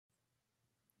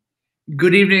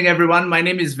Good evening, everyone. My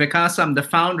name is Vikas. I'm the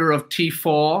founder of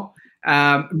T4.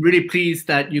 Really pleased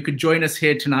that you could join us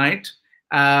here tonight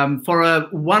for a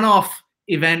one-off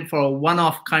event for a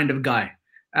one-off kind of guy.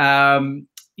 T4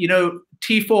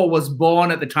 was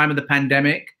born at the time of the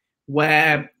pandemic,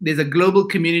 where there's a global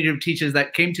community of teachers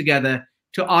that came together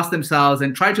to ask themselves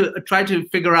and try to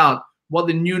figure out what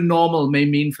the new normal may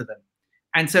mean for them.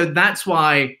 And so that's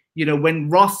why, when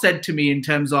Ross said to me in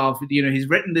terms of, he's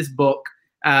written this book,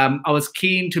 I was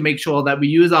keen to make sure that we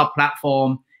use our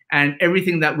platform and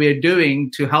everything that we're doing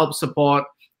to help support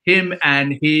him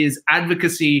and his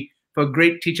advocacy for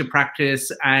great teacher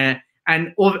practice and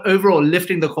overall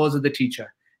lifting the cause of the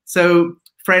teacher. So,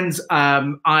 friends,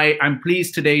 I'm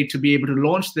pleased today to be able to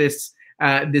launch this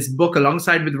book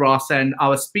alongside with Ross and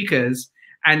our speakers.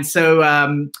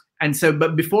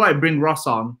 But before I bring Ross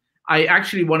on, I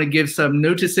actually want to give some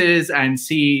notices and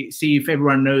see if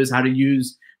everyone knows how to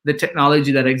use the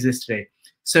technology that exists today.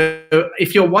 So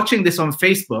if you're watching this on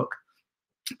Facebook,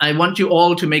 I want you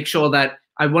all to make sure that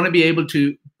I want to be able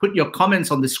to put your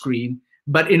comments on the screen.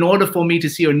 But in order for me to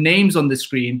see your names on the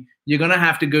screen, you're going to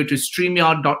have to go to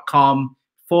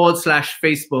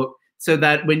streamyard.com/Facebook so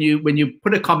that when you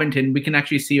put a comment in, we can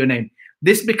actually see your name.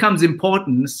 This becomes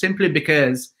important simply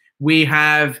because we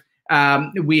have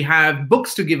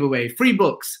books to give away, free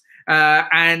books,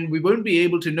 and we won't be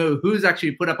able to know who's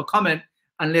actually put up a comment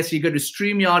unless you go to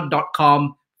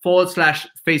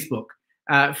streamyard.com/Facebook.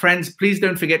 Friends, please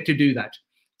don't forget to do that.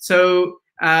 So,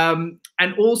 and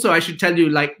also I should tell you,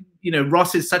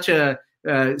 Ross is such a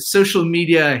social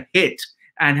media hit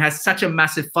and has such a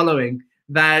massive following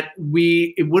that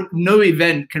no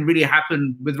event can really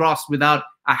happen with Ross without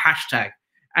a hashtag.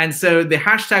 And so the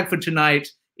hashtag for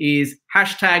tonight is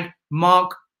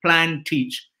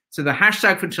 #MarkPlanTeach. So the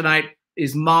hashtag for tonight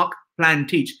is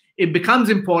 #MarkPlanTeach. It becomes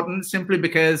important simply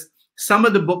because some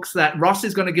of the books that Ross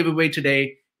is going to give away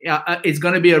today is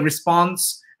going to be a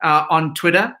response on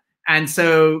Twitter. And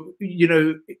so,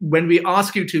 when we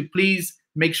ask you to, please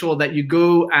make sure that you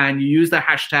go and you use the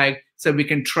hashtag so we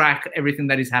can track everything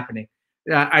that is happening.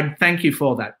 I thank you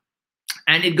for that.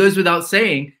 And it goes without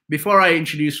saying, before I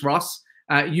introduce Ross,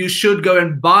 you should go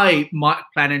and buy Mark,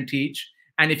 Plan and Teach.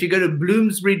 And if you go to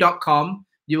bloomsbury.com,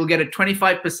 you will get a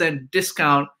 25%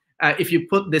 discount if you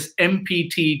put this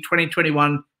MPT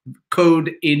 2021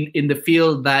 code in the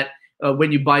field that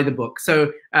when you buy the book.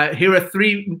 So here are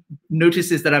 3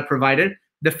 notices that I've provided.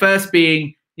 The first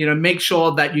being, make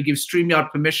sure that you give StreamYard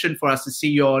permission for us to see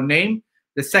your name.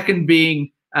 The second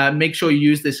being, make sure you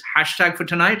use this hashtag for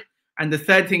tonight. And the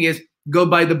third thing is, go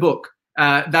buy the book.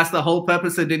 That's the whole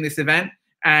purpose of doing this event.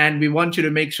 And we want you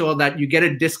to make sure that you get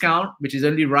a discount, which is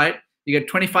only right. You get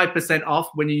 25%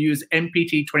 off when you use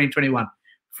MPT 2021.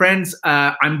 Friends,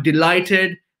 I'm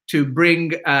delighted to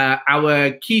bring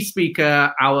our key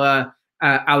speaker, our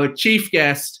chief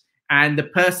guest, and the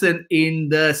person in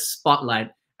the spotlight.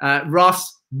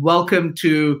 Ross, welcome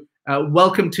to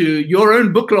your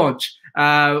own book launch.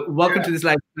 Welcome to this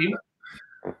live stream.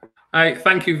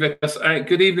 Thank you, Vikas.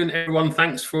 Good evening, everyone.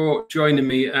 Thanks for joining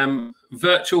me.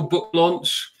 Virtual book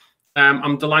launch.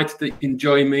 I'm delighted that you can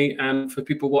join me. And for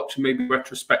people watching maybe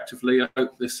retrospectively, I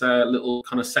hope this little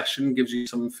kind of session gives you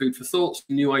some food for thought,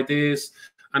 some new ideas,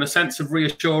 and a sense of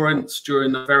reassurance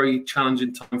during a very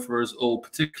challenging time for us all,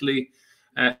 particularly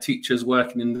teachers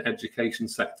working in the education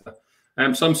sector.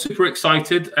 So I'm super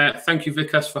excited. Thank you,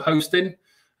 Vikas, for hosting.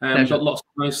 We've got lots of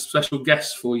nice special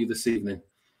guests for you this evening.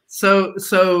 So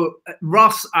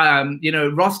Ross,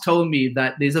 Ross told me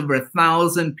that there's over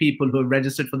 1,000 people who have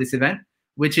registered for this event,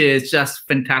 which is just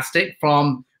fantastic,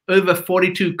 from over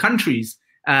 42 countries,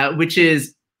 which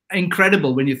is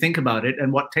incredible when you think about it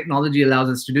and what technology allows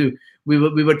us to do. We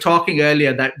were talking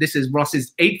earlier that this is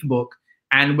Ross's 8th book,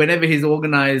 and whenever he's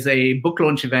organized a book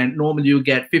launch event, normally you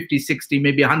get 50, 60,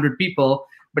 maybe 100 people,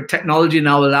 but technology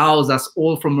now allows us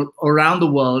all from around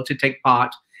the world to take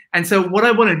part. And so what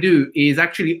I want to do is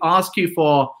actually ask you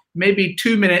for maybe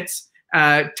 2 minutes.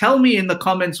 Tell me in the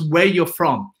comments where you're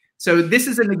from. So this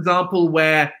is an example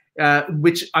where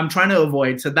which I'm trying to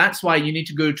avoid. So that's why you need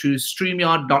to go to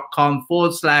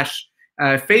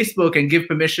streamyard.com/Facebook and give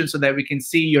permission so that we can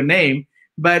see your name.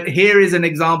 But here is an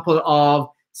example of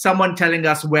someone telling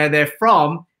us where they're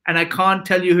from, and I can't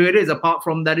tell you who it is apart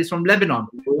from that is from Lebanon.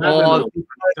 Or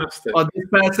this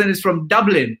person is from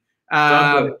Dublin.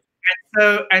 And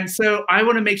so I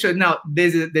want to make sure now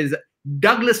there's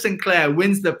Douglas Sinclair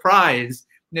wins the prize.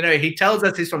 He tells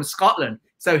us he's from Scotland.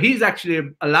 So he's actually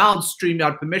allowed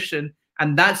StreamYard permission,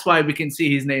 and that's why we can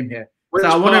see his name here. Which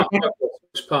part of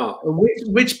Scotland, Douglas?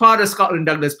 Which part of Scotland,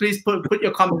 Douglas? Please put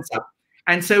your comments up.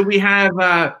 And so we have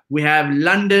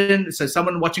London. So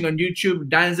someone watching on YouTube,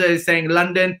 Danza is saying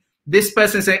London. This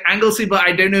person is saying Anglesey, but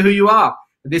I don't know who you are.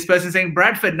 This person is saying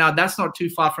Bradford. Now that's not too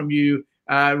far from you,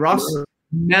 Ross.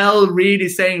 Mel Reed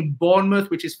is saying Bournemouth,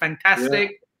 which is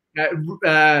fantastic.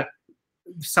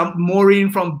 Some Maureen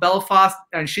from Belfast,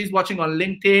 and she's watching on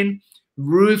LinkedIn.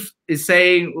 Ruth is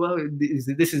saying, well,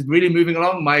 this is really moving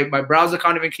along. My browser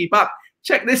can't even keep up.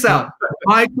 Check this out.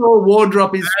 Michael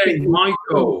Wardrop is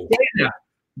Michael.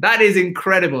 That is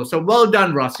incredible. So well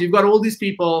done, Ross. You've got all these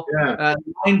people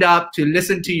lined up to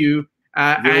listen to you,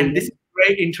 and this is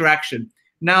great interaction.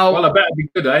 Now, well, I better be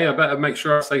good, eh? I better make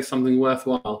sure I say something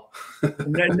worthwhile.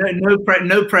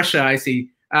 no pressure, I see.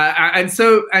 And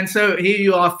so here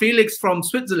you are, Felix from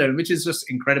Switzerland, which is just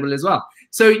incredible as well.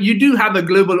 So you do have a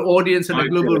global audience and a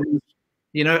global reach,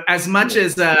 you know, as much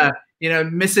as you know,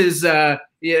 Mrs.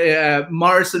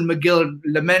 Morrison McGill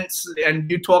laments, and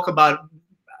you talk about,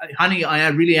 honey, I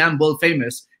really am world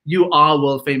famous. You are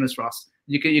world famous, Ross.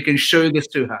 You can show this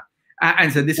to her,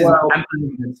 and so this is.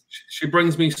 She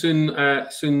brings me soon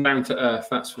down to earth.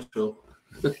 That's for sure.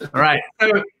 All right.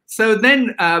 So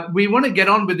then we want to get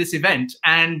on with this event,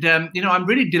 and you know, I'm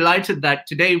really delighted that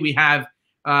today we have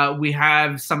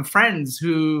some friends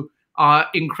who are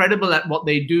incredible at what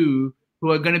they do,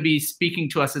 who are going to be speaking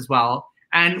to us as well.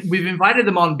 And we've invited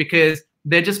them on because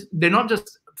they're not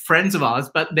just friends of ours,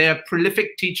 but they're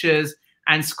prolific teachers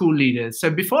and school leaders. So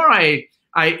before I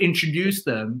introduce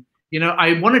them, you know,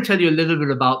 I want to tell you a little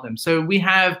bit about them. So we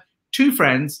have two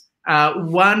friends.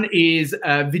 One is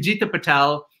Vijita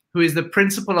Patel, who is the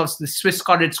principal of the Swiss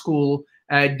Cottage School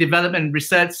Development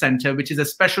Research Center, which is a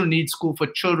special needs school for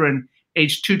children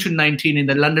aged 2 to 19 in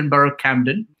the London Borough of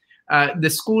Camden. The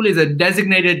school is a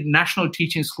designated national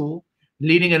teaching school,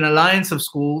 leading an alliance of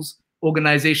schools,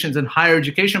 organizations, and higher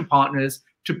education partners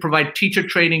to provide teacher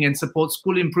training and support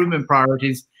school improvement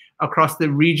priorities across the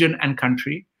region and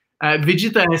country.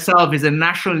 Vijita herself is a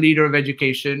national leader of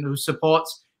education who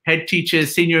supports head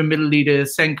teachers, senior and middle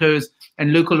leaders, SENCOs,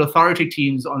 and local authority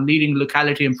teams on leading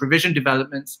locality and provision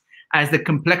developments as the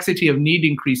complexity of need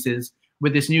increases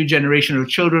with this new generation of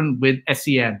children with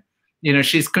SEN. You know,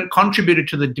 she's contributed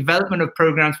to the development of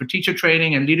programs for teacher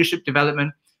training and leadership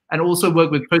development, and also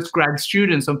worked with postgrad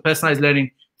students on personalized learning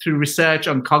through research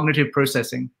on cognitive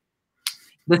processing.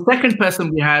 The second person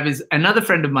we have is another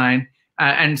friend of mine,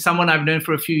 and someone I've known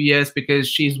for a few years because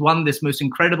she's won this most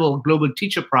incredible Global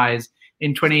Teacher Prize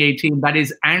in 2018. That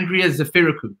is Andria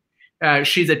Zafirakou.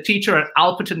 She's a teacher at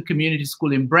Alperton Community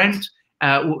School in Brent.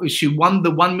 She won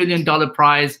the $1 million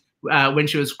prize when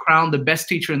she was crowned the best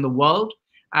teacher in the world.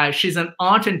 She's an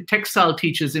art and textile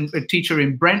teacher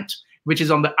in Brent, which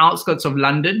is on the outskirts of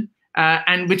London,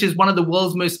 and which is one of the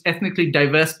world's most ethnically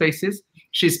diverse places.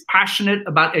 She's passionate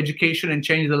about education and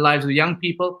changing the lives of young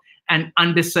people and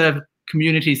underserved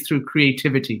communities through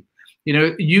creativity. You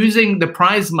know, using the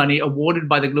prize money awarded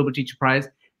by the Global Teacher Prize,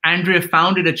 Andrea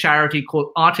founded a charity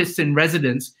called Artists in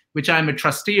Residence, which I'm a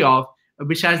trustee of,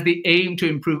 which has the aim to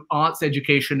improve arts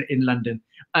education in London.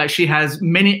 She has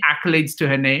many accolades to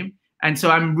her name. And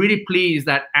so I'm really pleased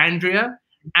that Andrea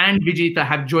and Vijita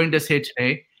have joined us here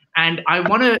today. And I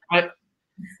want to,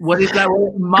 what is that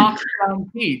word? Mark Brown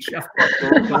Teach. Of course.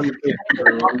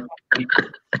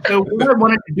 So what I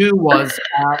wanted to do was,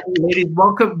 ladies,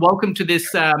 welcome to this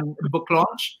book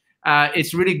launch.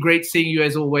 It's really great seeing you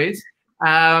as always. You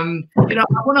know,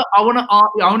 I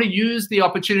want to use the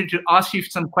opportunity to ask you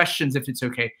some questions, if it's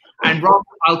okay. And Rob,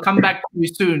 I'll come back to you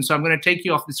soon, so I'm going to take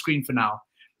you off the screen for now.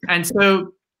 And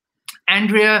so,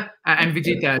 Andrea and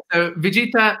Vijita. So,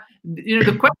 Vijita, you know,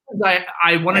 the questions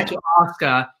I wanted to ask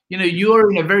are, you know, you're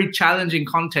in a very challenging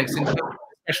context in terms of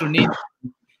special needs.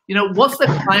 You know, what's the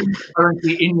climate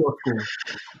currently in your school?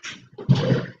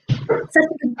 Such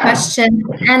a good question.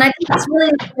 And I think it's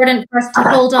really important for us to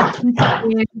hold on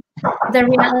to the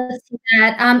reality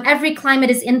that every climate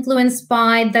is influenced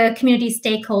by the community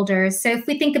stakeholders. So if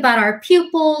we think about our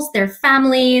pupils, their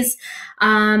families,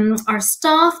 our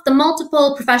staff, the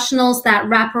multiple professionals that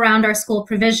wrap around our school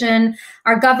provision,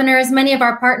 our governors, many of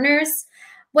our partners,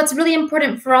 what's really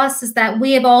important for us is that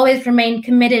we have always remained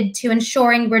committed to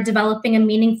ensuring we're developing a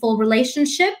meaningful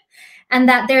relationship and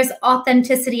that there's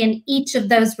authenticity in each of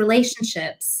those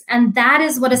relationships. And that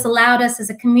is what has allowed us as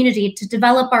a community to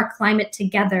develop our climate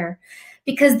together.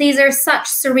 Because these are such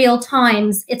surreal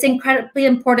times, it's incredibly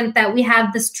important that we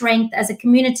have the strength as a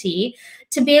community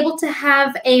to be able to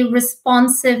have a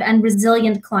responsive and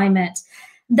resilient climate.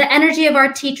 The energy of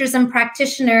our teachers and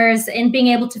practitioners in being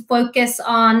able to focus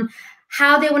on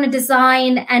how they want to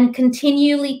design and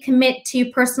continually commit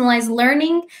to personalized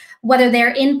learning, whether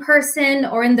they're in person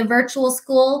or in the virtual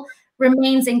school,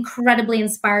 remains incredibly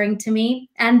inspiring to me.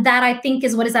 And that, I think,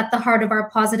 is what is at the heart of our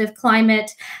positive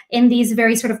climate in these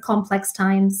very sort of complex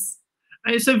times.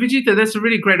 So Vijita, that's a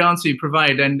really great answer you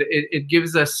provide, and it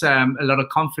gives us a lot of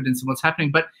confidence in what's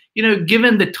happening. But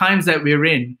given the times that we're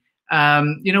in,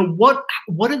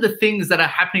 what are the things that are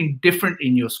happening different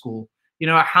in your school?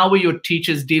 How are your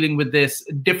teachers dealing with this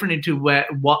different into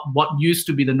what used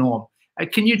to be the norm?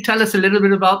 Can you tell us a little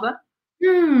bit about that?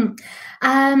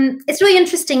 It's really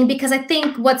interesting, because I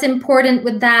think what's important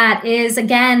with that is,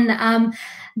 again,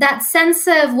 that sense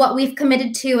of what we've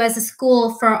committed to as a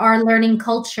school for our learning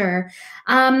culture.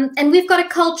 And we've got a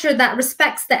culture that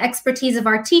respects the expertise of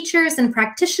our teachers and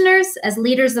practitioners as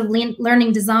leaders of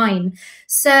learning design.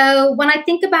 So when I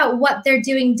think about what they're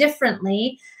doing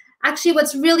differently, actually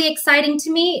what's really exciting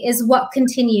to me is what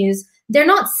continues. They're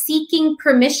not seeking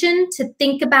permission to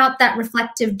think about that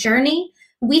reflective journey.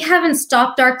 We haven't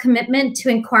stopped our commitment to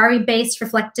inquiry-based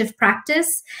reflective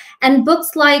practice, and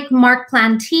books like Mark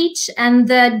Plan Teach and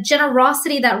the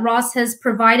generosity that Ross has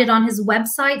provided on his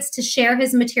websites to share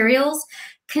his materials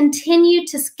continue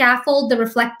to scaffold the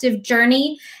reflective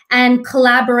journey and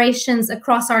collaborations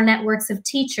across our networks of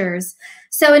teachers.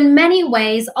 So in many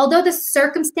ways, although the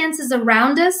circumstances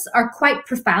around us are quite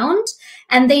profound,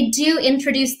 and they do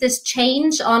introduce this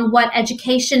change on what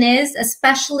education is,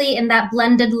 especially in that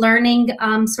blended learning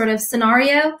sort of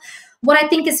scenario, what I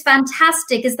think is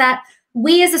fantastic is that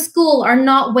we as a school are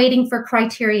not waiting for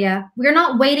criteria. We're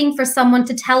not waiting for someone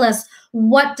to tell us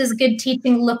what does good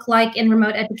teaching look like in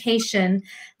remote education.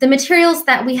 The materials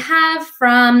that we have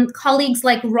from colleagues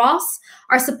like Ross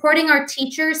are supporting our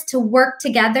teachers to work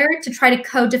together to try to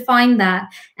co-define that.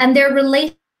 And their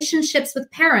relationships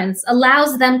with parents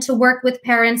allows them to work with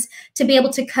parents to be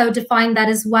able to co-define that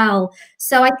as well.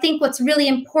 So I think what's really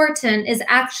important is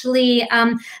actually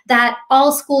that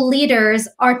all school leaders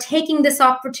are taking this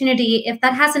opportunity, if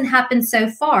that hasn't happened so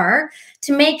far,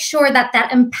 to make sure that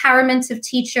that empowerment of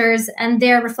teachers and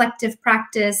their reflective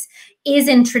practice is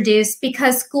introduced,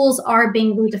 because schools are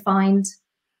being redefined.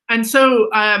 And so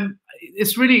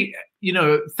it's really,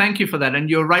 thank you for that.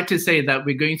 And you're right to say that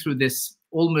we're going through this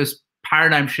almost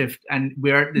paradigm shift, and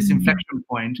we're at this inflection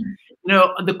point.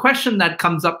 The question that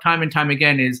comes up time and time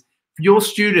again is, your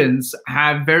students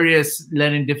have various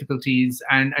learning difficulties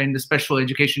and in the special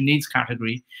education needs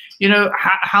category.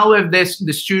 How have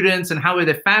the students and how are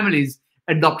their families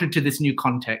adopted to this new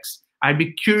context? I'd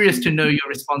be curious to know your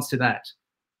response to that.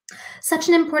 Such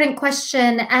an important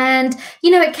question. And,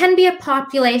 it can be a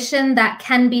population that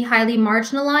can be highly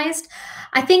marginalized.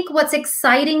 I think what's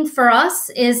exciting for us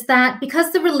is that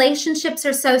because the relationships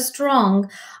are so strong,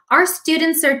 our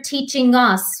students are teaching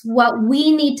us what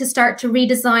we need to start to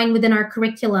redesign within our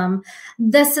curriculum.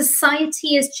 The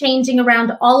society is changing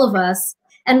around all of us.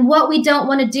 And what we don't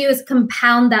want to do is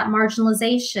compound that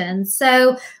marginalization.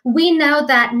 So we know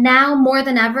that now more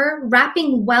than ever,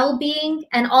 wrapping well-being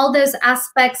and all those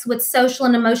aspects with social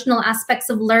and emotional aspects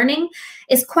of learning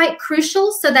is quite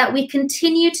crucial, so that we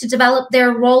continue to develop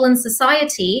their role in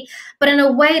society, but in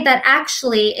a way that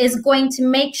actually is going to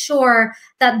make sure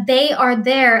that they are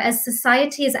there as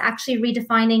society is actually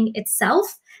redefining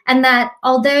itself. And that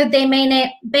although they may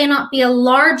not be a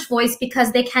large voice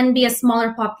because they can be a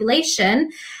smaller population,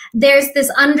 there's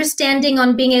this understanding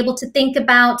on being able to think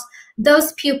about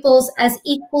those pupils as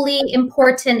equally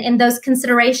important in those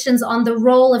considerations on the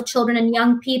role of children and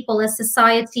young people as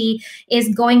society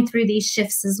is going through these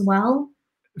shifts as well.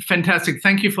 Fantastic.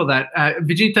 Thank you for that.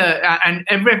 Vijita, and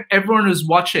everyone who's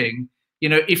watching,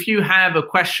 if you have a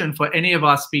question for any of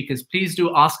our speakers, please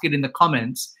do ask it in the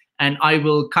comments. And I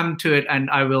will come to it, and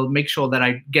I will make sure that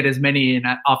I get as many in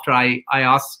after I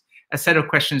ask a set of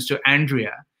questions to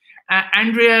Andria.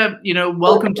 Andria,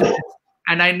 welcome to this.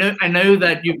 And I know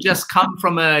that you've just come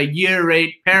from a year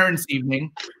 8 parents'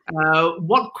 evening.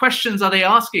 What questions are they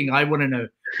asking? I want to know.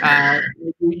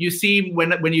 You see,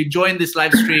 when you joined this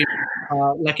live stream,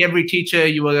 like every teacher,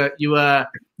 you were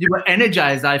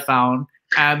energized, I found.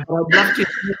 But I'd love to hear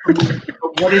from you,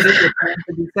 what is it you're trying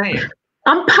to be saying?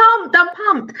 I'm pumped.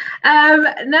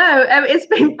 It's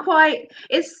been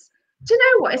do you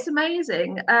know what? It's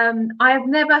amazing. I've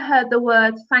never heard the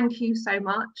word thank you so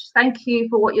much. Thank you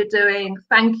for what you're doing.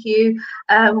 Thank you.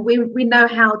 We know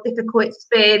how difficult it's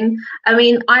been. I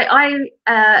mean,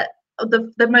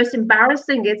 the most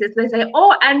embarrassing is they say,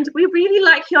 oh, and we really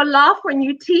like your laugh when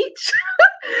you teach.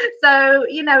 So,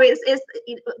 it's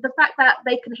the fact that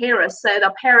they can hear us. So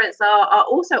the parents are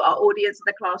also our audience in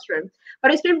the classroom.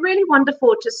 But it's been really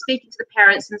wonderful just speaking to the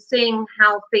parents and seeing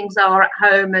how things are at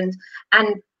home and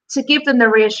to give them the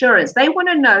reassurance. They want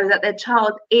to know that their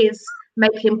child is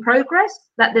making progress,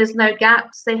 that there's no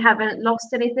gaps, they haven't lost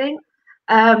anything.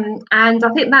 And I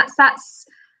think that's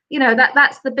you know,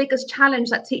 that's the biggest challenge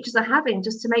that teachers are having,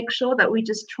 just to make sure that we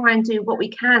just try and do what we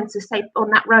can to stay on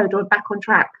that road or back on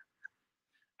track.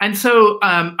 And so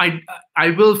I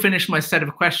will finish my set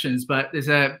of questions, but there's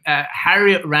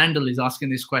Harriet Randall is asking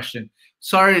this question.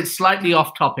 Sorry, it's slightly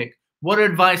off topic. What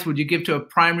advice would you give to a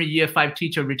primary year 5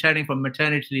 teacher returning from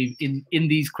maternity leave in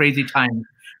these crazy times?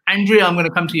 Andrea, I'm going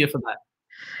to come to you for that.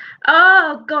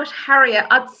 Oh gosh, Harriet,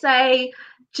 I'd say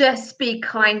just be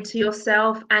kind to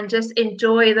yourself and just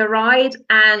enjoy the ride,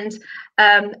 and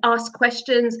ask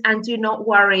questions and do not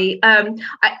worry.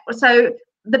 So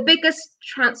the biggest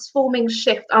transforming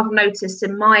shift I've noticed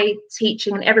in my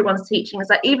teaching and everyone's teaching is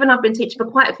that even I've been teaching for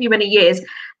quite a few many years,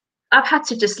 I've had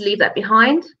to just leave that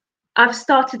behind. I've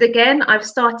started again. I've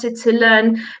started to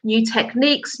learn new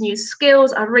techniques, new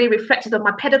skills. I've really reflected on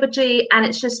my pedagogy, and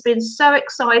it's just been so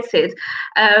excited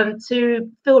to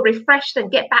feel refreshed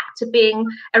and get back to being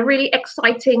a really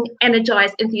exciting,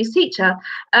 energized, enthused teacher.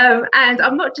 And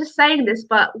I'm not just saying this,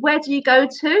 but where do you go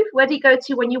to? Where do you go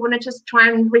to when you want to just try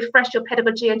and refresh your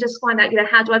pedagogy and just find out, you know,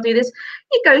 how do I do this?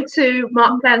 You go to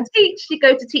Mark Plan Teach, you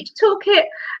go to Teacher Toolkit,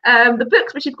 the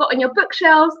books which you've got on your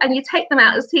bookshelves, and you take them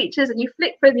out as teachers and you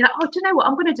flick through and you're like, oh, do you know what?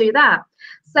 I'm going to do that.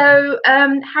 So,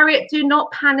 Harriet, do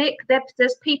not panic.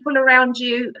 There's people around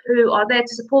you who are there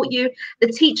to support you. The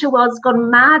teacher world's gone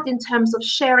mad in terms of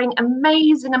sharing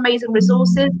amazing, amazing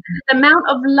resources. The amount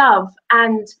of love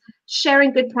and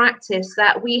sharing good practice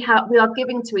that we are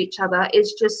giving to each other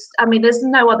is just, I mean, there's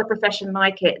no other profession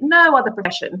like it. No other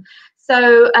profession.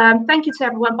 So thank you to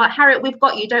everyone. But Harriet, we've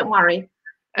got you. Don't worry.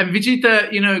 And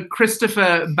Vijita, you know,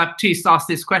 Christopher Baptiste asked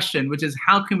this question, which is,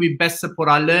 how can we best support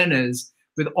our learners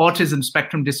with autism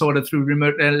spectrum disorder through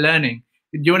remote learning?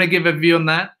 Do you want to give a view on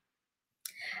that?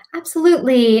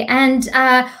 Absolutely. And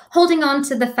holding on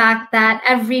to the fact that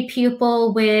every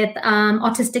pupil with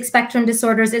autistic spectrum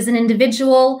disorders is an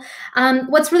individual.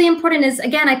 What's really important is,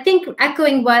 again, I think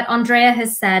echoing what Andrea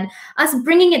has said, us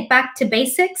bringing it back to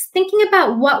basics, thinking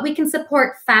about what we can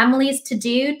support families to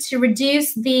do to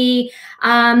reduce the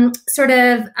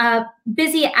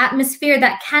busy atmosphere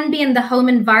that can be in the home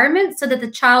environment, so that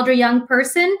the child or young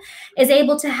person is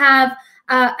able to have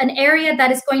an area that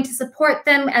is going to support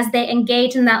them as they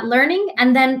engage in that learning,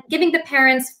 and then giving the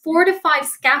parents 4 to 5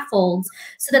 scaffolds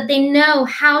so that they know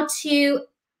how to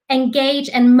engage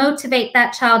and motivate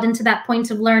that child into that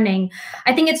point of learning.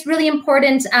 I think it's really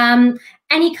important,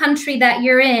 any country that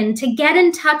you're in, to get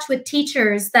in touch with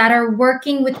teachers that are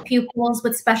working with pupils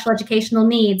with special educational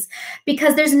needs,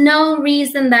 because there's no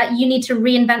reason that you need to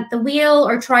reinvent the wheel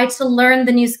or try to learn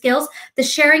the new skills. The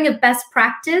sharing of best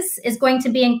practice is going to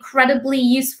be incredibly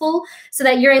useful, so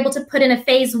that you're able to put in a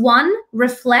phase 1,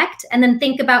 reflect, and then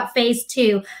think about phase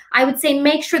 2. I would say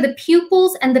make sure the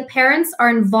pupils and the parents are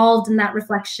involved in that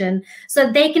reflection, so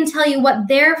that they can tell you what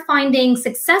they're finding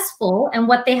successful and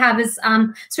what they have is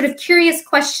sort of curious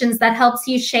questions that helps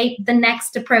you shape the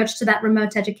next approach to that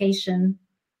remote education.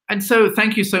 And so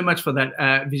thank you so much for that,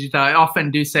 Vijita. I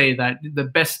often do say that the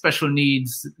best special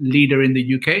needs leader in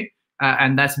the UK,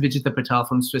 and that's Vijita Patel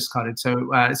from Swiss Cottage.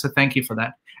 So thank you for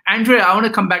that. Andrea, I want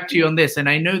to come back to you on this. And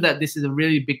I know that this is a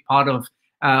really big part of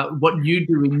what you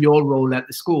do in your role at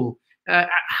the school.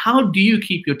 How do you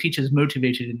keep your teachers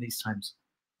motivated in these times?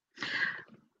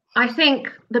 I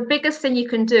think the biggest thing you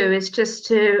can do is just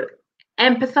to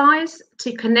empathize,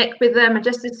 to connect with them, and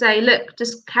just to say, look,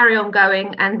 just carry on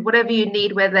going, and whatever you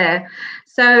need, we're there.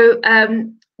 So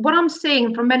what I'm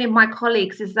seeing from many of my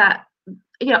colleagues is that,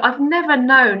 you know, I've never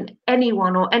known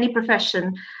anyone or any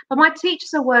profession, but my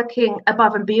teachers are working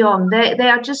above and beyond. They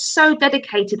are just so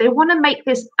dedicated. They want to make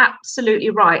this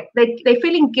absolutely right. They're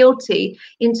feeling guilty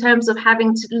in terms of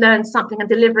having to learn something and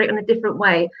deliver it in a different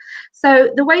way.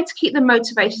 So the way to keep them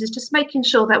motivated is just making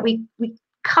sure that we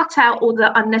cut out all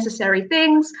the unnecessary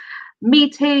things,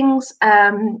 meetings,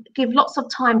 give lots of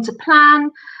time to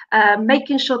plan,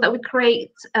 making sure that we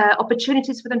create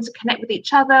opportunities for them to connect with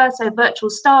each other, so virtual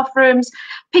staff rooms,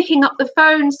 picking up the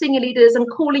phone, senior leaders, and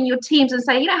calling your teams and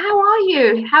saying, you know, how are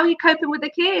you? How are you coping with the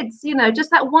kids? You know,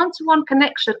 just that one-to-one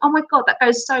connection. Oh my God, that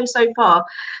goes so far.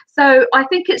 So I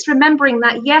think it's remembering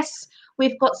that, yes,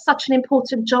 we've got such an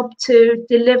important job to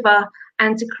deliver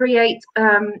and to create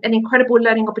an incredible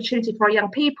learning opportunity for our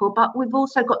young people, but we've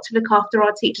also got to look after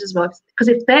our teachers as well, because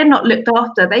if they're not looked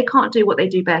after, they can't do what they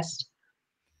do best.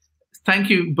 Thank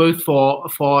you both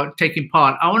for taking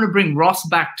part. I want to bring Ross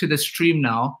back to the stream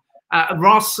now.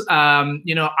 Ross,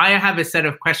 you know, I have a set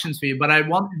of questions for you, but I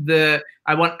want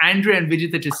Andrea and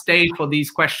Vijita to stay for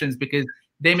these questions, because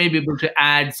they may be able to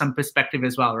add some perspective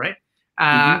as well, right?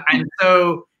 And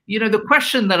so, you know, the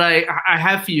question that I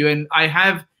have for you, and I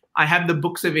have the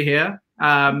books over here.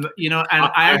 You know, and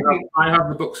I have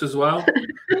the books as well.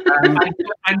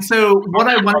 And so what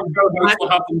I want will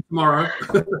have them tomorrow.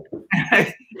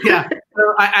 Yeah,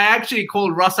 so I actually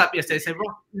called Ross up yesterday. I said,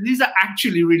 Ross, these are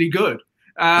actually really good.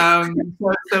 So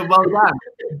well done.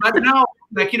 But now,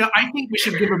 like, you know, I think we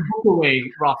should give a book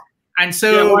away, Ross. And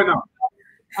so, yeah, why not?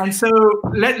 And so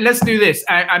let's do this.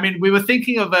 I mean, we were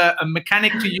thinking of a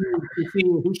mechanic to use to see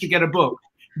who should get a book.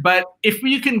 But if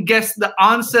you can guess the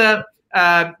answer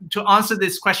to answer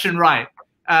this question right,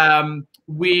 I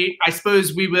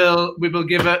suppose we will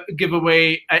give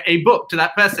away a book to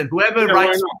that person, whoever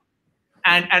writes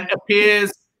and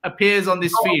appears on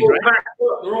this feed. Right?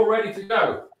 They're all ready to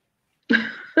go. You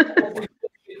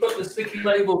put the sticky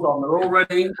labels on. They're all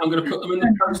ready. I'm going to put them in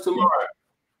the post tomorrow.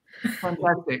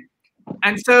 Fantastic.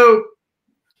 And so,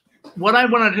 what I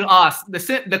wanted to ask,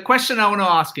 the question I want to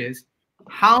ask is,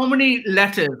 how many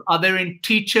letters are there in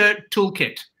Teacher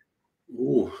Toolkit?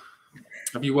 Ooh.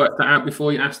 Have you worked that out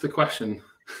before you asked the question?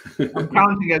 I'm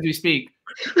counting as we speak.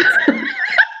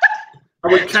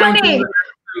 Are we counting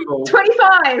 20,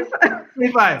 25.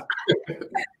 25.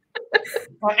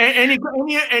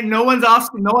 And no one's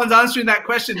answering that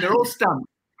question. They're all stumped.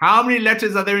 How many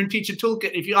letters are there in Teacher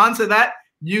Toolkit? If you answer that,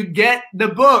 you get the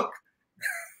book.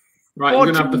 Right,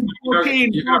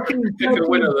 14, you're gonna have to pick a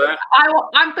winner there.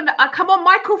 I'm gonna come on,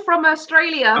 Michael from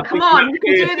Australia. Come on, you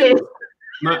can do this.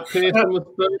 Matt Pearson was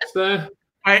first there.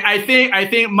 I think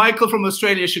Michael from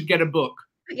Australia should get a book.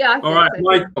 Yeah. All right, so.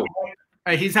 Michael.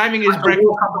 He's having his breakfast.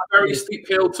 Walk up a very steep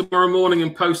hill tomorrow morning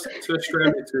and post it to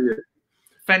Australia to you.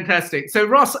 Fantastic. So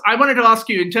Ross, I wanted to ask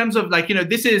you in terms of, like, you know,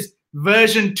 this is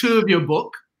version 2 of your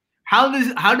book. How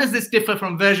does this differ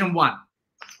from version 1?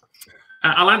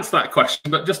 I'll answer that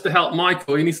question, but just to help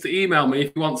Michael, he needs to email me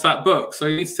if he wants that book. So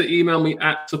he needs to email me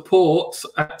at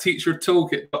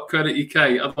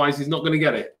support@teachertoolkit.co.uk. Otherwise, he's not going to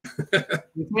get it.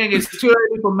 The thing is, too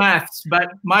early for maths.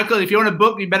 But Michael, if you want a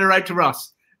book, you better write to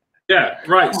Ross. Yeah,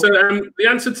 right. So the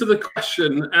answer to the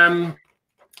question,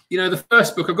 you know, the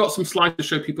first book, I've got some slides to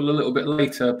show people a little bit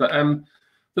later, but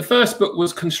the first book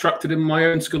was constructed in my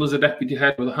own school as a deputy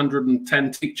head with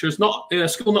 110 teachers, not in a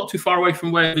school not too far away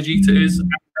from where Vijita is.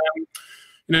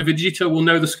 You know, Vijita will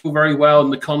know the school very well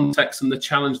and the context and the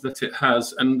challenge that it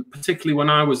has. And particularly when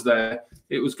I was there,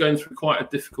 it was going through quite a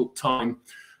difficult time.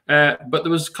 But there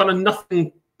was kind of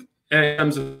nothing in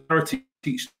terms of priority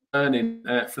teaching and learning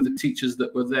for the teachers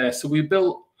that were there. So we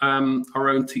built our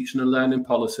own teaching and learning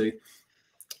policy.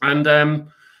 And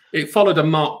it followed a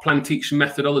MARC plan teaching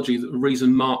methodology. The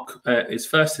reason MARC is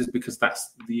first is because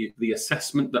that's the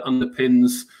assessment that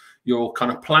underpins your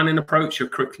kind of planning approach, your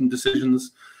curriculum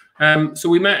decisions. So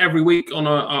we met every week on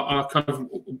a kind of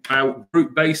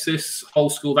group basis, whole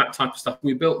school, that type of stuff.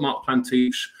 We built MARC Plan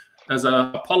Teach as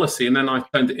a policy, and then I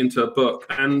turned it into a book.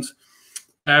 And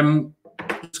the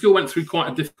school went through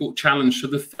quite a difficult challenge. So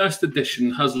the first edition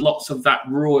has lots of that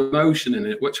raw emotion in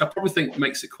it, which I probably think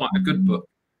makes it quite a good book.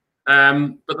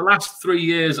 But the last 3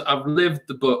 years, I've lived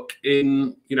the book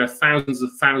in, you know, hundreds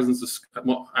of thousands of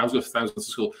schools,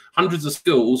 hundreds of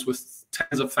schools with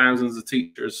tens of thousands of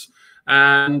teachers.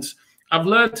 And I've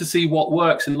learned to see what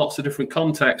works in lots of different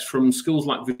contexts, from schools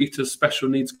like Vijita's special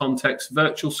needs context,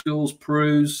 virtual schools,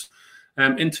 Peru's,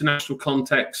 international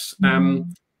contexts.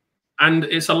 And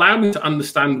it's allowed me to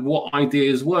understand what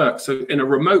ideas work. So in a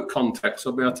remote context,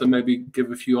 I'll be able to maybe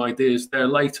give a few ideas there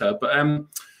later. But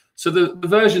so the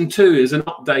version 2 is an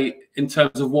update in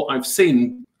terms of what I've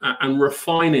seen and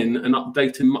refining and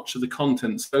updating much of the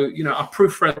content. So, you know, I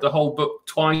proofread the whole book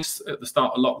twice at the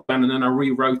start of lockdown, and then I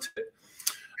rewrote it.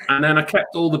 And then I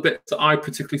kept all the bits that I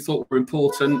particularly thought were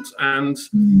important, and,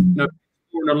 you know,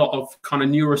 doing a lot of kind of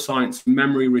neuroscience and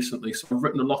memory recently. So I've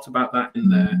written a lot about that in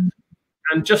there,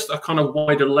 and just a kind of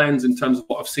wider lens in terms of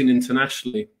what I've seen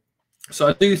internationally. So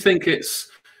I do think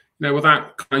it's, you know,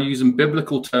 without kind of using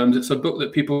biblical terms, it's a book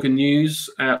that people can use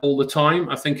all the time.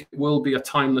 I think it will be a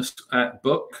timeless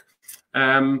book.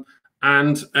 And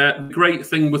the great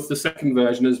thing with the second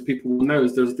version, as people will know,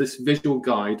 is there's this visual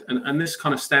guide, and this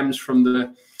kind of stems from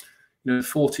the, you know,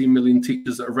 14 million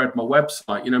teachers that have read my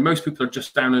website. You know, most people are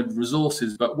just download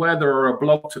resources, but where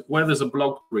there's a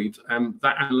blog read,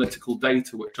 that analytical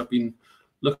data, which I've been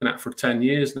looking at for 10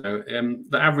 years now,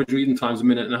 the average reading time is 1.5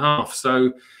 minutes.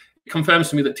 So it confirms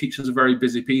to me that teachers are very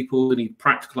busy people. They need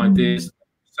practical ideas.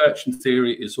 Research and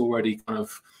theory is already kind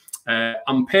of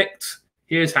unpicked.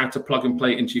 Here's how to plug and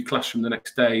play into your classroom the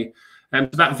next day. And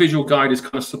so that visual guide is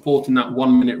kind of supporting that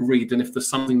 1 minute read. And if there's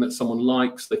something that someone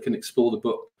likes, they can explore the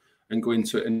book and go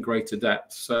into it in greater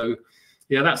depth. So,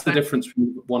 yeah, that's the difference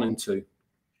between 1 and 2.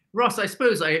 Ross, I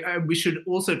suppose we should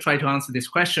also try to answer this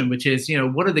question, which is,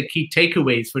 what are the key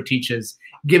takeaways for teachers,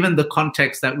 given the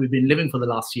context that we've been living for the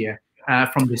last year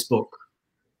from this book?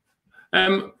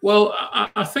 Well,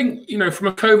 I think, from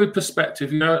a COVID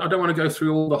perspective, I don't want to go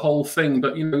through all the whole thing,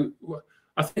 but,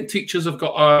 I think teachers have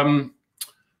got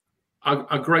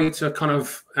a greater kind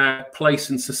of place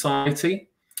in society.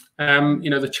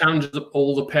 The challenges of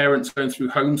all the parents going through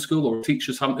homeschool, or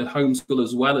teachers having to homeschool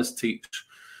as well as teach.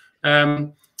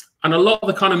 And a lot of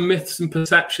the kind of myths and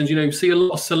perceptions, you see a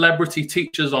lot of celebrity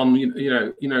teachers on,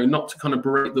 not to kind of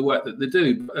berate the work that they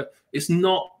do, but it's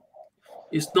not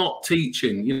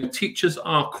teaching. Teachers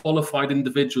are qualified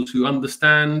individuals who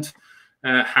understand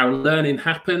how learning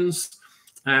happens,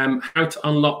 how to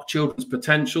unlock children's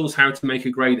potentials, how to make a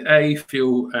grade A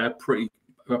feel a pretty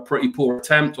poor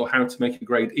attempt, or how to make a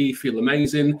grade E feel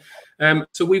amazing.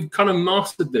 So we've kind of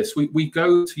mastered this. We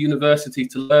go to university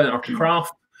to learn our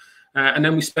craft. And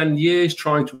then we spend years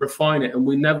trying to refine it, and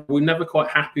we're never quite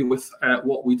happy with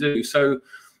what we do. So,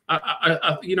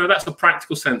 that's a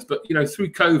practical sense. But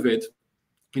through COVID,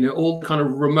 all kind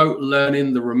of remote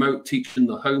learning, the remote teaching,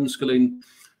 the homeschooling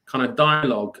kind of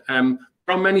dialogue. There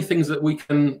are many things that we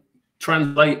can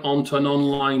translate onto an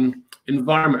online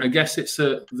environment. I guess it's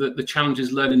the challenge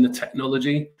is learning the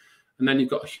technology, and then you've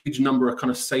got a huge number of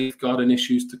kind of safeguarding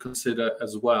issues to consider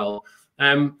as well.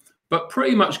 But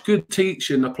pretty much good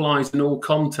teaching applies in all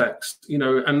contexts,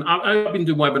 and I've been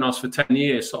doing webinars for 10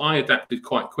 years, so I adapted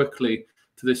quite quickly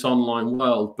to this online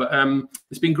world. But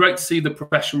it's been great to see the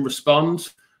profession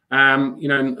respond,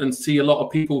 and see a lot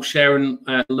of people sharing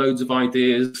loads of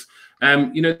ideas.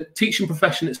 The teaching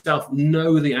profession itself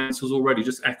know the answers already,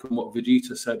 just echoing what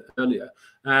Vijita said earlier.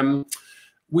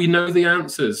 We know the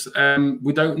answers.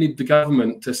 We don't need the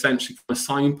government to essentially kind of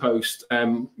signpost.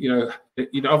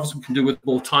 Obviously we can do with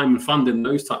more time and funding,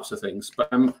 those types of things. But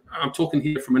I'm talking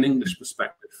here from an English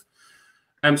perspective.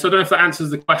 So I don't know if that answers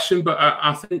the question, but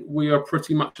I think we are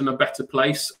pretty much in a better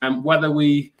place. Whether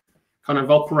we kind of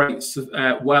operate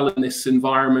well in this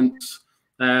environment,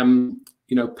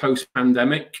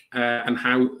 post-pandemic, and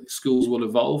how schools will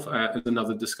evolve is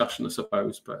another discussion, I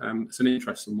suppose. But it's an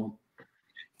interesting one.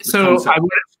 So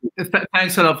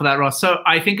thanks a lot for that, Ross. So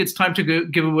I think it's time to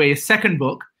give away a second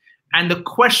book. And the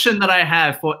question that I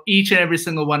have for each and every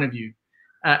single one of you,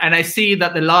 and I see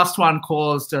that the last one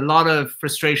caused a lot of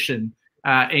frustration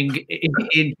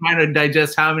in trying to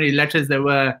digest how many letters there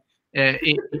were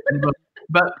in the book.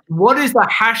 But what is the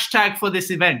hashtag for this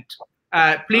event?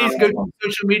 Please go to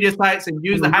social media sites and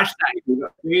use the hashtag.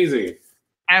 Easy.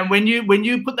 And when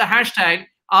you put the hashtag,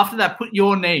 after that, put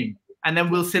your name. And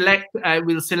then we'll select a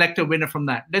winner from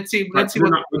that. Let's see. We're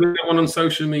doing that one on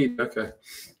social media. Okay.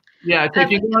 Yeah. So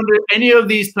if you go onto any of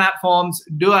these platforms,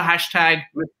 do a hashtag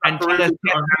and tell us.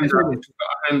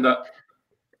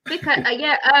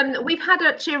 Vika, we've had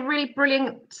actually a really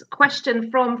brilliant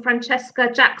question from Francesca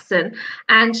Jackson,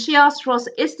 and she asked Ross,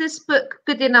 "Is this book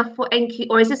good enough for NQ,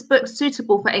 or is this book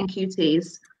suitable for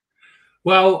NQTs?"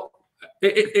 Well,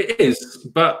 it is,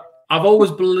 but I've always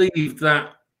believed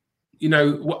that.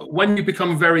 When you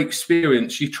become very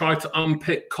experienced, you try to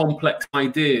unpick complex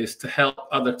ideas to help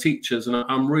other teachers. And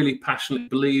I'm really passionately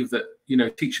believe that,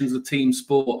 teaching is a team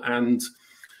sport, and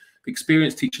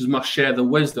experienced teachers must share the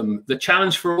wisdom. The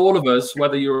challenge for all of us,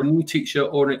 whether you're a new teacher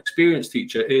or an experienced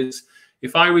teacher, is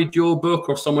if I read your book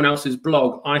or someone else's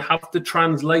blog, I have to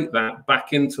translate that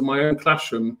back into my own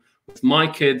classroom with my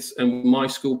kids and with my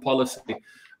school policy.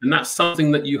 And that's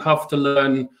something that you have to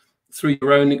learn through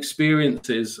your own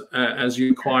experiences as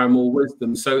you acquire more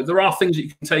wisdom. So there are things that you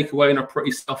can take away and are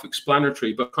pretty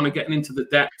self-explanatory, but kind of getting into the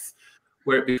depth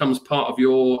where it becomes part of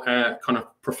your kind of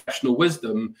professional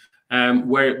wisdom,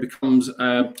 where it becomes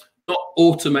not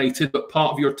automated, but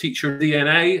part of your teacher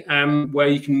DNA, where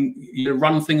you can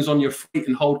run things on your feet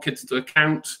and hold kids to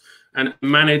account and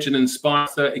manage and inspire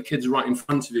 30 kids right in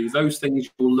front of you. Those things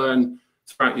you'll learn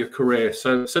throughout your career.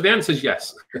 So the answer is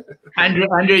yes.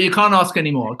 Andrea, you can't ask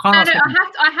anymore. I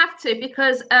have to,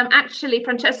 because actually,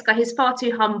 Francesca, he's far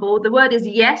too humble. The word is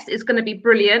yes. It's going to be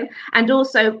brilliant. And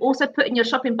also put in your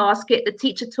shopping basket the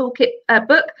Teacher Toolkit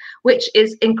book, which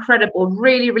is incredible.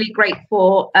 Really, really great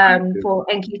for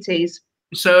NQTs.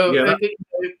 So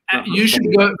you should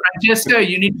go, Francesca,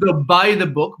 you need to go buy the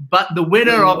book. But the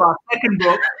winner of our second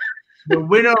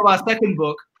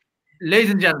book, ladies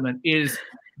and gentlemen, is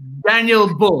Daniel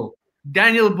Bull.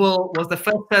 Daniel Bull was the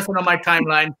first person on my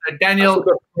timeline. So Daniel,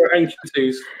 okay.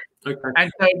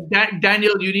 And so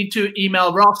Daniel, you need to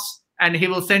email Ross, and he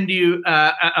will send you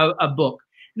a book.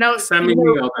 Now, send me an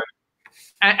email.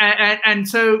 And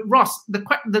so Ross,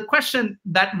 the question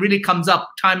that really comes up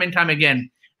time and time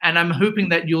again, and I'm hoping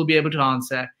that you'll be able to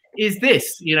answer, is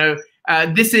this.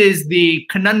 This is the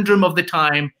conundrum of the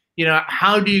time.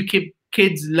 How do you keep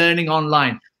kids learning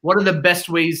online? What are the best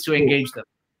ways to engage them?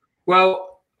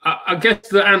 Well, I guess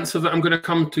the answer that I'm going to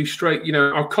come to straight,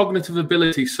 our cognitive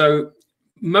ability. So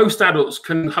most adults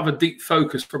can have a deep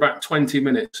focus for about 20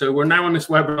 minutes. So we're now on this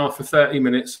webinar for 30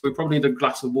 minutes. We probably need a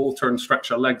glass of water and stretch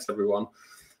our legs, everyone.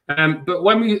 But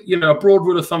when we, a broad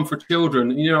rule of thumb for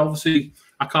children, obviously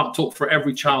I can't talk for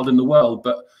every child in the world,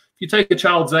 but if you take a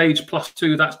child's age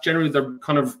 +2, that's generally the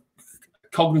kind of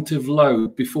cognitive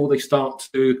load before they start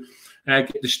to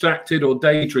get distracted or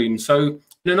daydream. So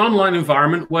in an online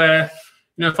environment where,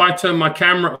 if I turn my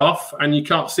camera off and you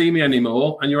can't see me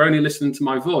anymore and you're only listening to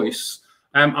my voice,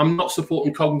 I'm not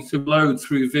supporting cognitive load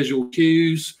through visual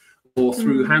cues or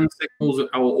through hand signals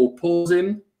or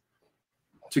pausing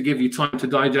to give you time to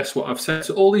digest what I've said.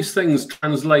 So all these things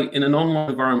translate in an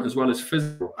online environment as well as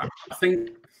physical. I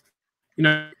think,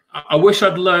 I wish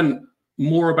I'd learned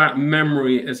more about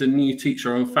memory as a new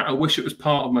teacher. In fact, I wish it was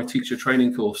part of my teacher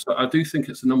training course. So I do think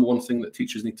it's the #1 thing that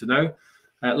teachers need to know.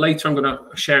 Later, I'm going to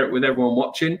share it with everyone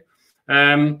watching.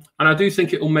 And I do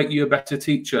think it will make you a better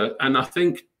teacher. And I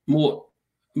think more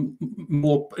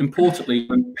importantly,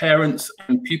 when parents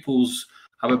and pupils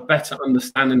have a better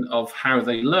understanding of how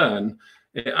they learn,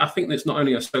 I think it's not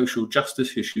only a social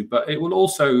justice issue, but it will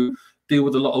also deal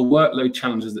with a lot of workload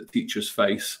challenges that teachers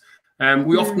face.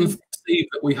 We often see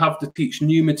that we have to teach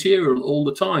new material all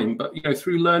the time, but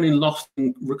through learning loss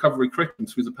and recovery curriculum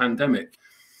through the pandemic,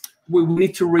 we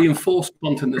need to reinforce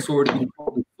content that's already been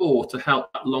taught before to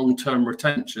help that long-term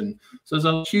retention. So there's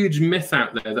a huge myth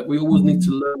out there that we always need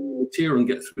to learn material and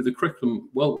get through the curriculum.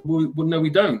 Well, no, we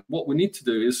don't. What we need to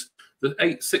do is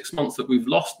the 6 months that we've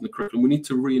lost in the curriculum, we need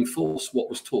to reinforce what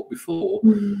was taught before.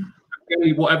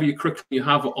 Whatever your curriculum you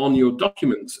have on your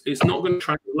documents, it's not going to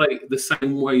translate the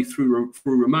same way through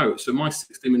remote. So my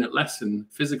 60-minute lesson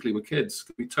physically with kids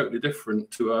could be totally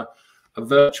different to a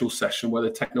virtual session where the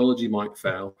technology might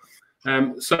fail.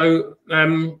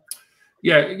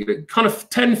 Yeah, kind of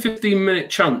 10-15-minute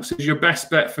chunks is your best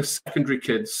bet for secondary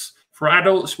kids. For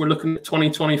adults, we're looking at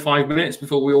 20-25 minutes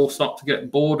before we all start to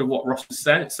get bored of what Ross is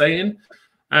saying.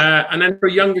 And then for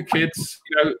younger kids,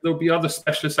 there'll be other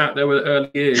specialists out there with early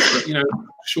years, but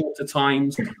shorter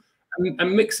times,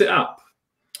 and mix it up,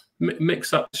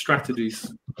 mix up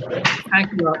strategies.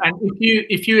 Thank you. And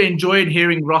if you enjoyed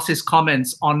hearing Ross's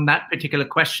comments on that particular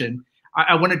question,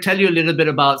 I want to tell you a little bit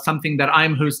about something that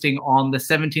I'm hosting on the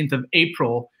 17th of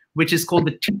April, which is called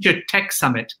the Teacher Tech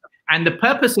Summit. And the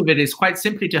purpose of it is quite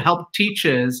simply to help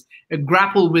teachers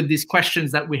grapple with these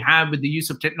questions that we have with the use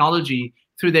of technology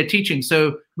through their teaching.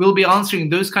 So we'll be answering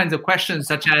those kinds of questions,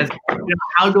 such as,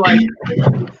 how do I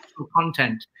create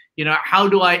content? How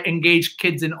do I engage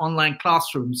kids in online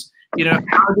classrooms?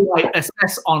 How do I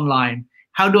assess online?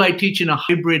 How do I teach in a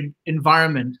hybrid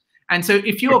environment? And so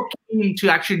if you're keen to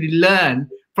actually learn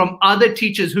from other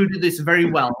teachers who do this very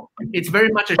well, it's very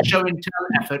much a show and tell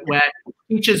effort where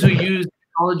teachers who use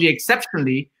technology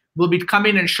exceptionally will be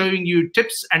coming and showing you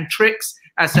tips and tricks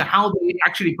as to how they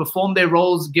actually perform their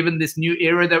roles given this new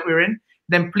era that we're in.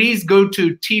 Then please go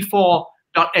to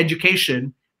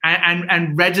t4.education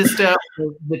and register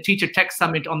for the Teacher Tech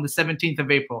Summit on the 17th of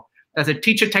April. There's a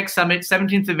Teacher Tech Summit,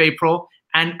 17th of April.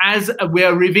 And as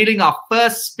we're revealing our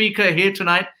first speaker here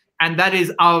tonight, and that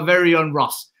is our very own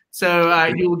Ross. So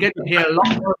you will get to hear a lot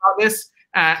more about this.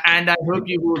 And I hope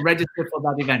you will register for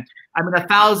that event.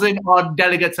 1,000-odd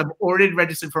delegates have already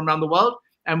registered from around the world,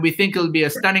 and we think it'll be a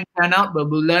stunning turnout, but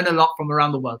we'll learn a lot from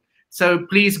around the world. So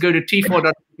please go to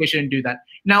t4.education and do that.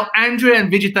 Now, Andrea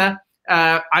and Vijita,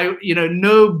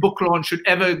 no book launch should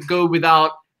ever go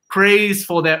without praise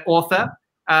for their author.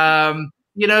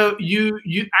 You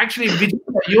actually, Vijita,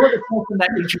 you're the person that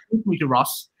introduced me to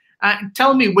Ross.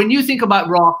 Tell me, when you think about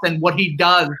Ross and what he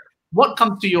does, what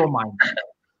comes to your mind?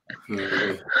 I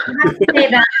have to say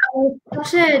that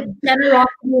such a generosity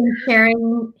in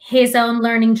sharing his own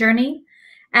learning journey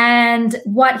and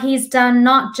what he's done,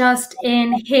 not just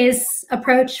in his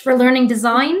approach for learning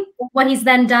design, what he's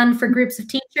then done for groups of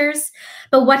teachers,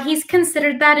 but what he's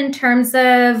considered that in terms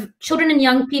of children and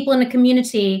young people in a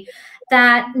community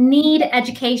that need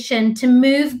education to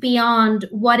move beyond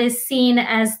what is seen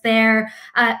as their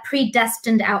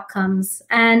predestined outcomes.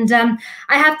 And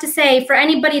I have to say, for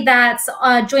anybody that's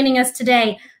joining us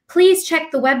today, please check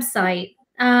the website.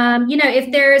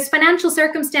 If there's financial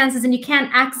circumstances and you can't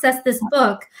access this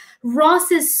book,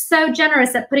 Ross is so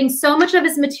generous at putting so much of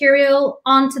his material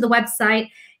onto the website.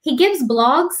 He gives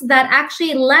blogs that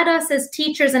actually let us as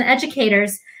teachers and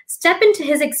educators step into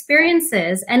his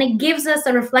experiences, and it gives us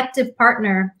a reflective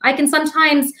partner. I can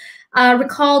sometimes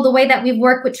recall the way that we've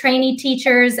worked with trainee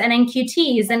teachers and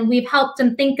NQTs, and we've helped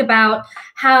them think about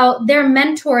how their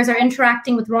mentors are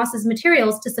interacting with Ross's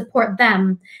materials to support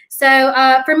them. So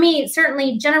for me,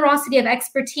 certainly generosity of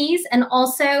expertise and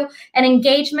also an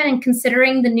engagement in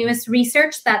considering the newest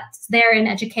research that's there in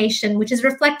education, which is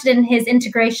reflected in his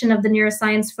integration of the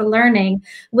neuroscience for learning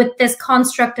with this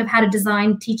construct of how to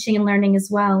design teaching and learning as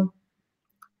well.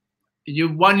 You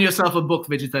won yourself a book,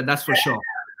 Vijita, that's for sure.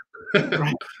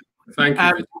 Right. Thank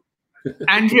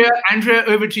you. Andrea,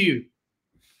 over to you.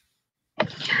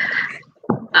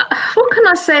 What can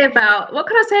I say about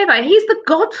he's the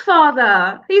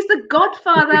godfather. He's the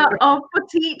godfather for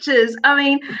teachers. I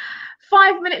mean,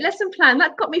 5-minute lesson plan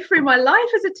that got me through my life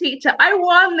as a teacher. I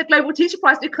won the Global Teacher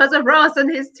Prize because of Ross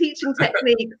and his teaching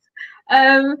techniques.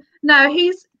 No,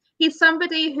 he's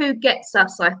somebody who gets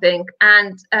us, I think.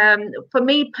 And for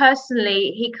me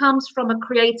personally, he comes from a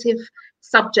creative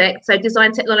subject, so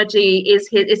design technology is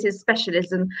his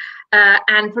specialism,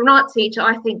 and for an art teacher,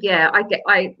 I think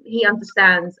he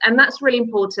understands, and that's really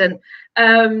important.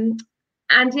 And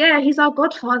yeah, he's our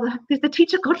godfather. He's the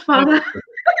teacher godfather.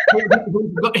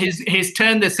 He's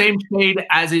turned the same shade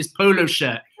as his polo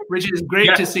shirt, which is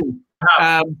great to see.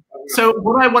 So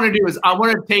what I want to do is I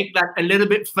want to take that a little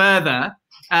bit further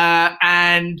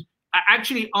and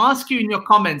actually ask you in your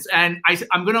comments, and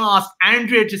I'm going to ask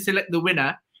Andrea to select the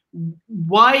winner.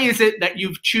 Why is it that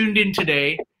you've tuned in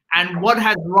today, and what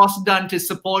has Ross done to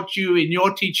support you in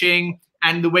your teaching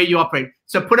and the way you operate?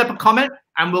 So put up a comment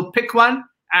and we'll pick one,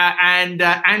 and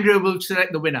Andrea will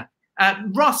select the winner.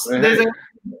 Ross,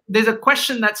 there's a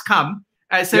question that's come.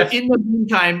 So yes. In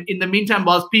the meantime,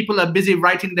 whilst people are busy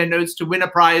writing their notes to win a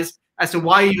prize as to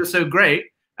why you're so great,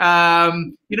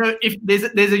 if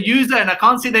there's a user, and I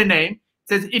can't see their name,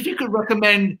 says if you could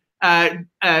recommend a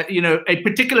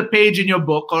particular page in your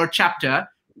book or a chapter,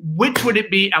 which would it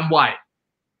be and why?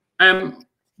 Well,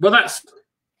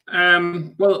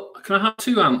 can I have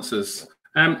two answers?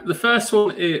 The first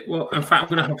one is, well, in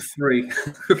fact, I'm going to have three.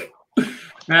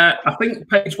 I think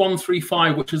page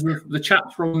 135, which is the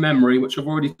chapter on memory, which I've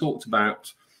already talked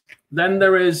about. Then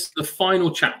there is the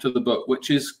final chapter of the book, which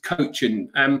is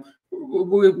coaching.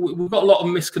 We've got a lot of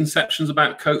misconceptions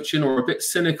about coaching, or a bit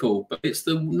cynical, but it's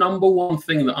the number one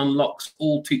thing that unlocks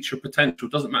all teacher potential.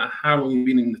 It doesn't matter how long you've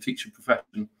been in the teacher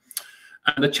profession.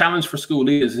 And the challenge for school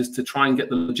leaders is to try and get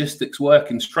the logistics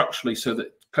working structurally so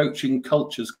that coaching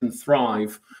cultures can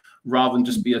thrive rather than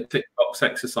just be a tick box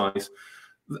exercise.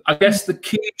 I guess the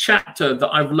key chapter that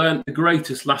I've learned the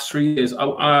greatest last 3 years,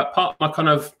 part of my kind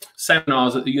of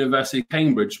seminars at the University of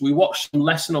Cambridge, we watched some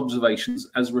lesson observations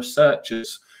as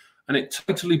researchers, and it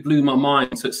totally blew my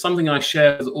mind. So it's something I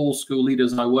share with all school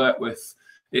leaders I work with.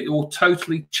 It will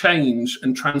totally change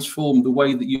and transform the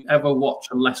way that you ever watch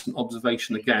a lesson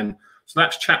observation again. So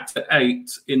that's chapter 8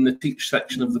 in the teach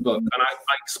section of the book. And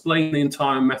I explain the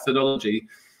entire methodology.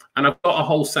 And I've got a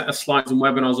whole set of slides and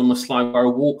webinars on my slide where I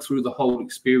walk through the whole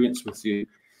experience with you.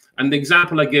 And the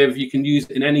example I give, you can use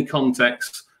it in any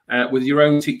context with your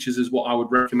own teachers, is what I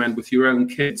would recommend with your own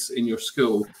kids in your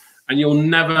school. And you'll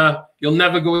never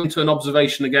go into an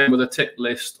observation again with a tick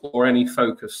list or any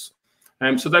focus.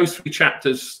 So those 3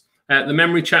 chapters, the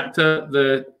memory chapter,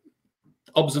 the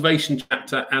observation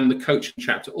chapter, and the coaching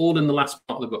chapter, all in the last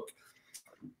part of the book.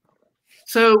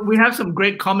 So we have some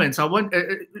great comments. I want Ross,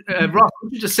 I want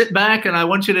you to sit back and I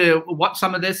want you to watch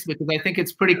some of this, because I think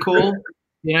it's pretty cool.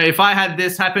 If I had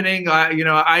this happening,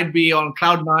 I'd be on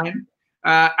cloud 9.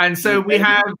 And so we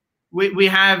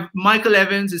have Michael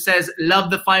Evans, who says,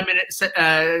 love the 5-minute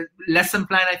lesson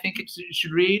plan. I think it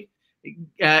should read.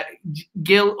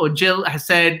 Jill has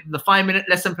said the 5-minute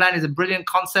lesson plan is a brilliant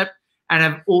concept, and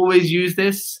I've always used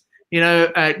this.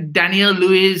 Danielle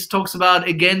Louise talks about,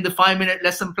 again, the 5-minute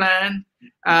lesson plan.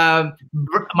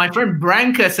 My friend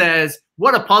Branka says,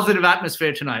 what a positive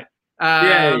atmosphere tonight.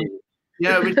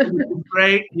 Which is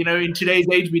great. In today's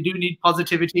age, we do need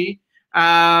positivity.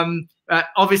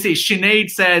 Obviously, Sinead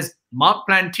says, Mark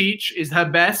Plan Teach is her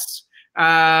best.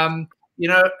 Then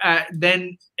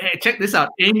check this out.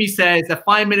 Amy says, the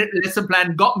 5-minute lesson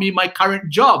plan got me my current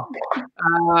job,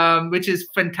 which is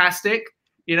fantastic.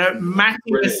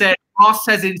 Matthew has said, Ross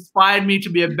has inspired me to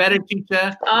be a better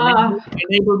teacher,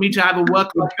 enabled me to have a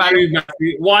work-life balance.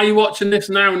 Why are you watching this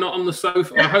now, not on the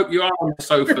sofa? I hope you are on the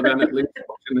sofa then, at least.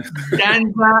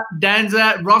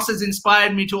 Danza, Ross has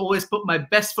inspired me to always put my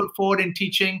best foot forward in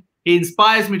teaching. He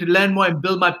inspires me to learn more and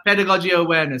build my pedagogy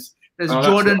awareness. There's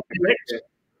Jordan,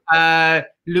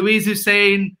 Louise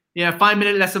Hussein,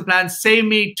 5-minute lesson plan. Save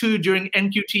me too during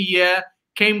NQT year.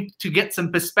 Came to get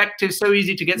some perspective. So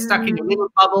easy to get stuck in your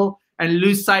little bubble and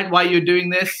lose sight while you're doing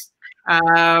this.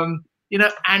 you know,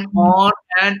 and on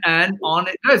and on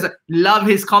it goes. Love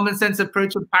his common sense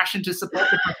approach and passion to support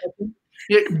the profession.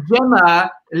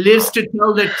 Gemma lives to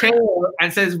tell the tale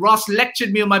and says, Ross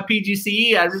lectured me on my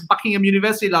PGCE at Buckingham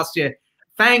University last year.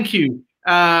 Thank you.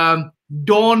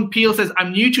 Dawn Peel says,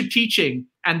 I'm new to teaching,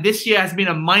 and this year has been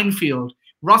a minefield.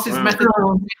 Ross's method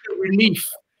of relief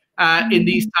in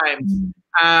these times.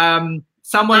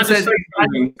 Someone says,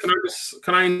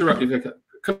 can I interrupt you, Vika?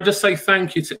 Can I just say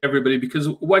thank you to everybody, because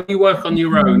when you work on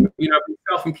your own, you know, I've been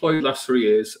self-employed the last 3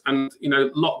 years, and you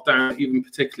know, lockdown even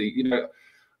particularly, you know,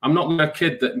 I'm not a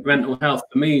kid that mental health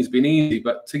for me has been easy,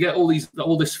 but to get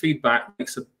all this feedback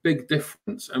makes a big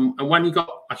difference. And when you got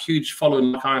a huge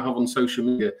following like I have on social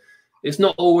media, it's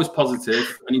not always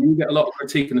positive, and you do get a lot of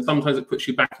critique, and sometimes it puts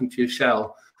you back into your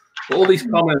shell. But all these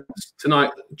comments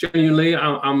tonight, genuinely,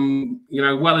 I'm you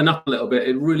know, welling up a little bit.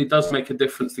 It really does make a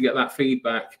difference to get that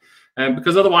feedback,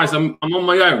 because otherwise I'm on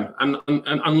my own, and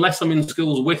unless I'm in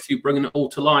schools with you, bringing it all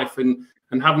to life and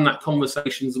having that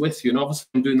conversations with you, and obviously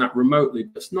I'm doing that remotely,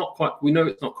 but it's not quite. We know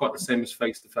it's not quite the same as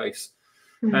face to face.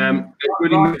 It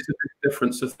really makes a big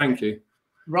difference. So thank you,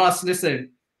 Ross.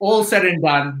 Listen, all said and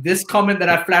done, this comment that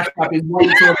I flashed up is one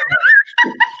to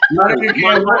my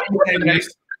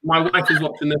wife is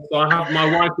watching this, so I have my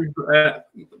wife is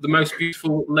the most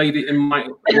beautiful lady in my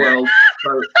world.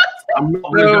 So I'm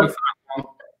not going to go for that one.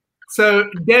 So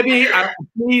Debbie,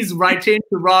 please write in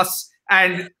to Ross,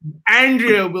 and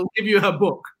Andrea will give you her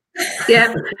book.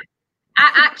 Yeah.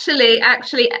 Actually,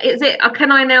 is it?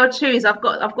 Can I now choose? I've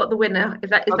got the winner. If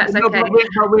that's okay.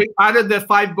 But out of the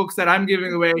 5 books that I'm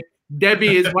giving away,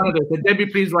 Debbie is one of those. So Debbie,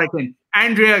 please write in.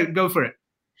 Andrea, go for it.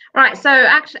 Right. So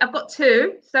actually, I've got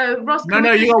 2. So Ross.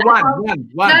 No, you got one.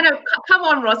 No, come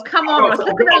on, Ross. Come on, Ross.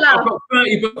 Look at the love. I've got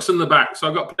 30 books in the back, so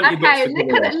I've got plenty of books. Okay,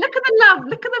 look at the love.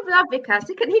 Look at the love, Vikas.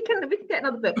 We can get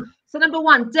another book. So number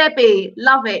 1, Debbie,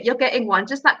 love it. You're getting one.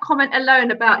 Just that comment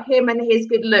alone about him and his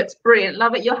good looks, brilliant.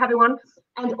 Love it. You're having one.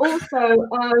 And also,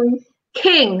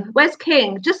 King. Where's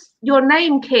King? Just your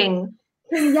name, King.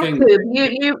 King Yakub.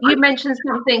 You mentioned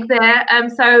something there.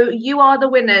 So you are the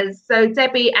winners. So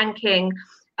Debbie and King.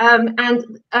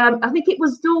 I think it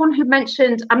was Dawn who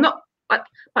mentioned, but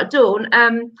Dawn,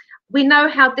 we know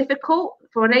how difficult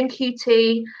for an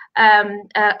NQT,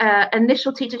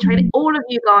 initial teacher training, all of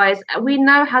you guys, we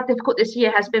know how difficult this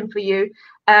year has been for you.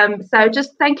 So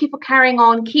just thank you for carrying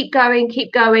on, keep going,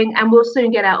 and we'll soon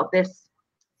get out of this.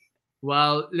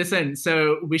 Well, listen,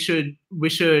 so we should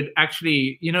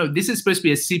actually, you know, this is supposed to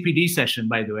be a CPD session,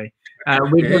 by the way.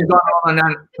 We've just gone on and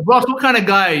on. Ross, what kind of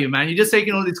guy are you, man? You're just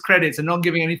taking all these credits and not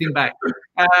giving anything back.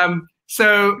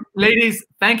 So, ladies,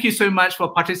 thank you so much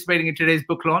for participating in today's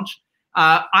book launch.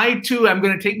 I too am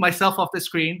going to take myself off the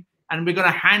screen, and we're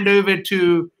going to hand over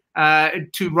to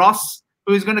Ross,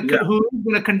 who's going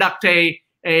to conduct a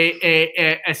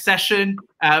session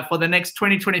for the next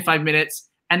 20-25 minutes.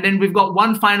 And then we've got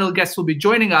one final guest who will be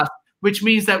joining us, which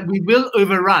means that we will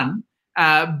overrun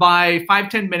by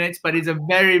 5-10 minutes, but it's a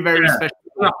very, very special.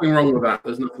 There's nothing wrong with that.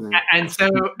 There's nothing wrong.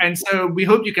 And so we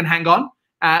hope you can hang on.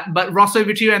 But Ross,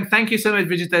 over to you, and thank you so much,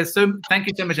 Vijita. Thank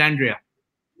you so much, Andrea.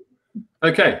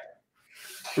 Okay,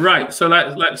 right. So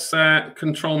let's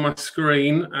control my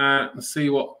screen and see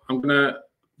what I'm gonna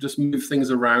just move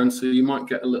things around. So you might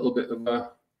get a little bit of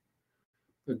a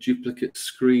duplicate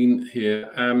screen here.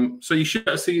 So you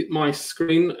should see my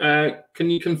screen. Can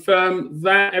you confirm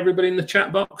that, everybody in the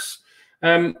chat box?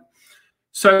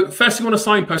 So first you want to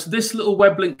signpost this little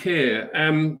web link here.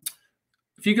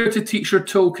 If you go to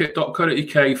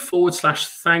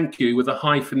teachertoolkit.co.uk/thank you with a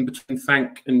hyphen between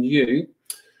thank and you,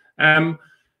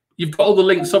 you've got all the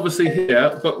links obviously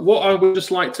here, but what I would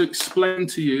just like to explain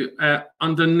to you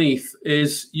underneath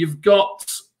is you've got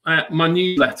my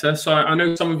newsletter. So I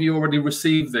know some of you already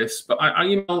received this, but I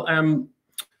email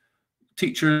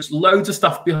teachers loads of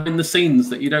stuff behind the scenes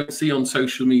that you don't see on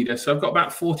social media. So I've got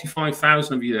about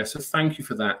 45,000 of you there. So thank you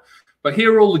for that. But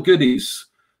here are all the goodies.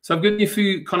 So I've given you a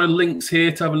few kind of links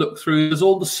here to have a look through. There's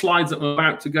all the slides that I'm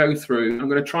about to go through. I'm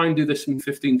going to try and do this in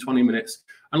 15-20 minutes.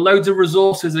 And loads of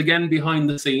resources again behind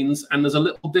the scenes. And there's a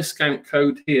little discount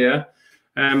code here.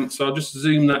 So I'll just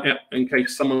zoom that up in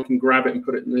case someone can grab it and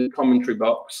put it in the commentary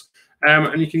box.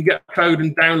 And you can get a code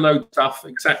and download stuff,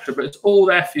 etc. But it's all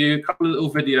there for you, a couple of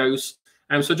little videos.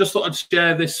 So I just thought I'd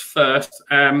share this first.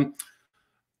 And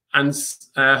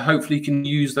hopefully you can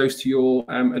use those to your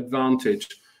advantage.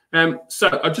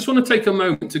 So I just want to take a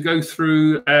moment to go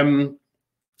through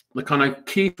the kind of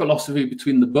key philosophy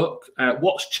between the book,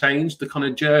 what's changed, the kind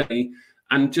of journey,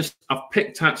 and just I've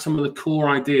picked out some of the core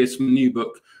ideas from the new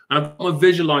book. And I've got my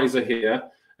visualizer here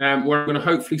where I'm going to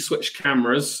hopefully switch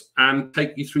cameras and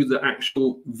take you through the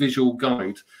actual visual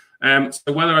guide.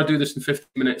 So whether I do this in 15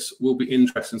 minutes will be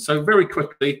interesting. So very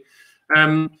quickly,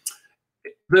 the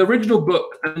original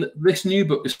book and this new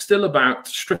book is still about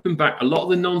stripping back a lot of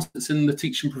the nonsense in the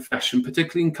teaching profession,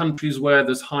 particularly in countries where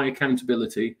there's high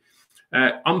accountability,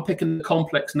 unpicking the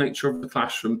complex nature of the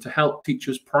classroom to help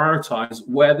teachers prioritize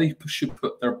where they should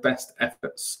put their best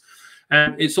efforts.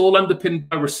 It's all underpinned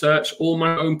by research, all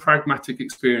my own pragmatic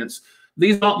experience.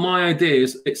 These aren't my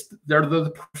ideas, they're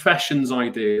the profession's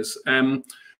ideas,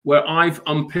 where I've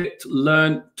unpicked,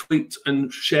 learned, tweaked,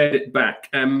 and shared it back.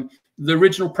 The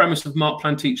original premise of Mark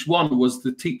Plan Teach 1 was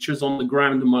the teachers on the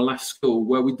ground in my last school,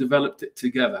 where we developed it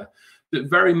together. It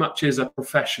very much is a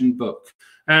profession book.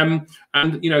 And,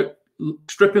 you know,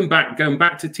 stripping back, going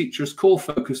back to teachers' core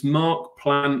focus, Mark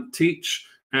Plan Teach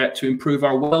to improve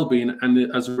our well-being,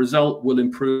 and as a result will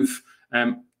improve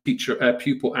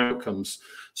pupil outcomes.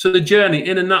 So the journey,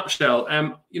 in a nutshell,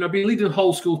 you know, I've been leading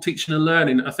whole school teaching and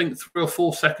learning, I think 3 or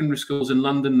 4 secondary schools in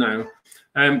London now.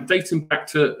 Dating back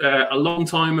to a long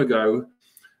time ago,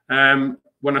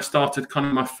 when I started kind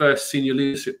of my first senior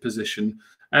leadership position.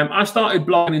 I started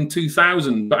blogging in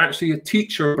 2000, but actually a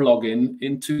teacher blogging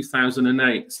in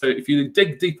 2008. So if you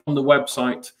dig deep on the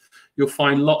website, you'll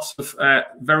find lots of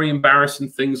very embarrassing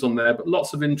things on there, but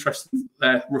lots of interesting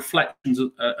reflections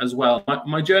as well.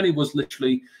 My journey was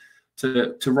literally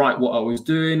to write what I was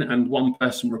doing, and one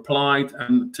person replied,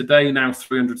 and today now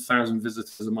 300,000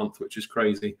 visitors a month, which is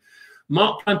crazy.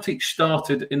 Mark Plan Teach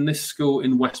started in this school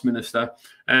in Westminster,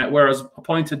 where I was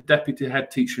appointed deputy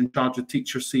head teacher in charge of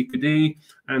teacher CPD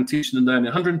and teaching and learning.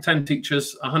 110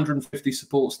 teachers, 150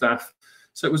 support staff.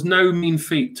 So it was no mean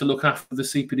feat to look after the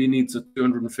CPD needs of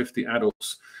 250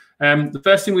 adults. The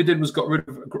first thing we did was got rid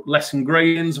of lesson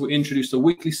gradings. We introduced a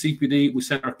weekly CPD. We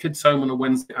sent our kids home on a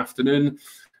Wednesday afternoon,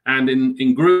 and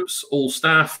in groups, all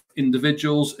staff,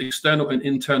 individuals, external and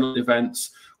internal events.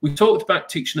 We talked about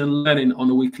teaching and learning on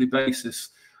a weekly basis.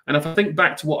 And if I think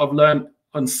back to what I've learned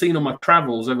and seen on my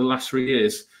travels over the last 3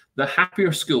 years, the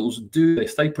happier schools do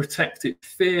this. They protect it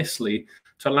fiercely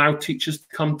to allow teachers to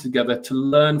come together to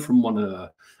learn from one another.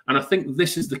 And I think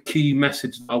this is the key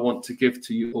message that I want to give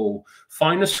to you all.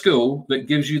 Find a school that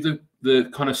gives you the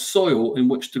kind of soil in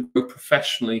which to grow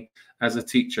professionally as a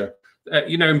teacher.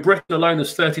 You know, in Britain alone,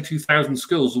 there's 32,000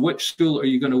 schools. Which school are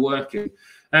you going to work in?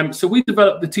 So we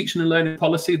developed the teaching and learning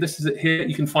policy. This is it here.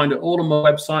 You can find it all on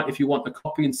my website if you want a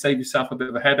copy and save yourself a bit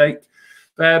of a headache.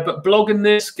 But blogging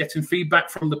this, getting feedback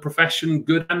from the profession,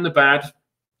 good and the bad,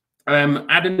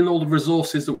 adding in all the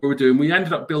resources that we were doing, we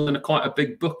ended up building quite a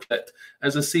big booklet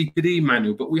as a CPD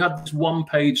manual. But we had this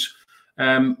one-page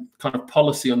kind of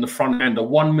policy on the front end, a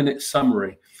 1-minute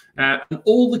summary. And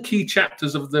all the key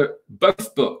chapters of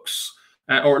both books,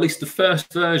 or at least the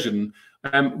first version,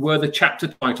 were the chapter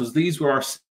titles. These were our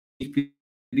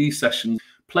CPD sessions,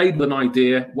 played with an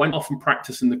idea, went off and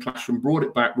practiced in the classroom, brought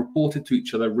it back, reported to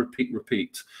each other,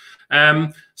 repeat.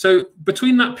 So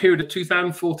between that period of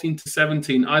 2014 to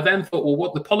 17, I then thought, well,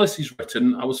 what the policy's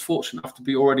written, I was fortunate enough to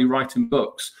be already writing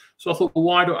books. So I thought, well,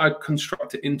 why don't I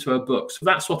construct it into a book? So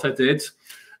that's what I did.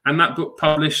 And that book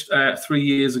published 3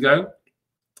 years ago.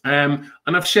 And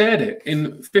I've shared it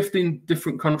in 15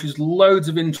 different countries, loads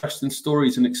of interesting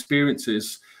stories and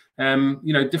experiences,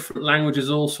 you know, different languages,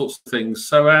 all sorts of things.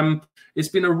 So it's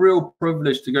been a real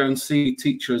privilege to go and see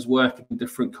teachers work in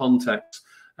different contexts.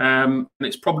 And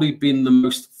it's probably been the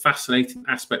most fascinating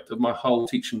aspect of my whole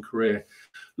teaching career.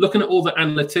 Looking at all the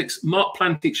analytics, Mark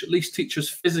Plan Teach, at least teachers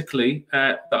physically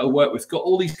that I work with, got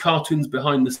all these cartoons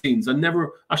behind the scenes.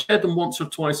 I shared them once or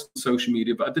twice on social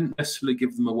media, but I didn't necessarily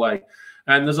give them away.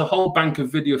 And there's a whole bank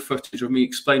of video footage of me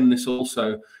explaining this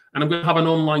also. And I'm going to have an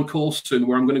online course soon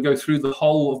where I'm going to go through the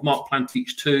whole of Mark Plan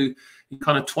Teach 2 in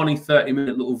kind of 20,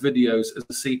 30-minute little videos as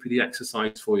a CPD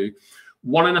exercise for you.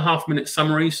 1.5-minute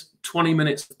summaries, 20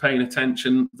 minutes of paying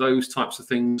attention, those types of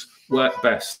things work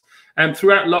best. And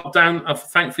throughout lockdown, I've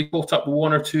thankfully caught up with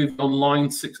 1 or 2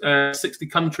 online, 60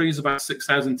 countries, about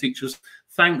 6,000 teachers.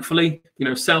 Thankfully, you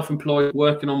know, self-employed,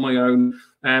 working on my own.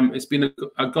 It's been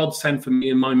a godsend for me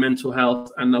in my mental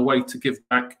health and a way to give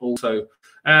back also.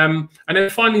 And then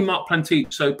finally, Mark Plan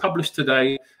Teach, so published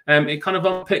today. It kind of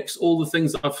unpicks all the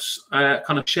things that I've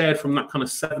kind of shared from that kind of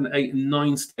 7, 8, and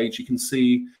 9 stage you can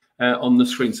see on the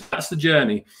screen. So that's the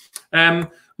journey.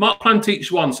 Mark Plan Teach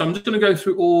 1. So I'm just going to go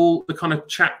through all the kind of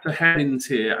chapter headings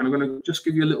here, and I'm going to just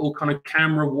give you a little kind of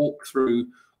camera walkthrough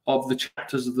of the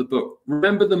chapters of the book.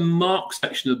 Remember, the Mark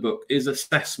section of the book is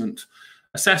assessment.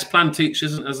 Assess, Plan, Teach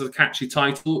isn't as a catchy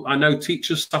title. I know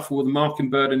teachers suffer with a marking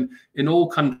burden in all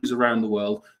countries around the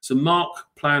world. So Mark,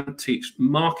 Plan, Teach.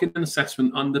 Marking and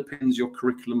assessment underpins your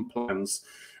curriculum plans.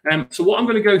 So what I'm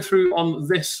going to go through on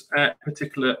this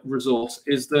particular resource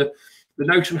is the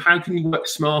notion, how can you work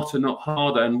smarter, not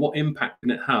harder, and what impact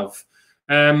can it have?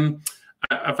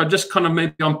 If I just kind of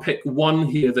maybe unpick one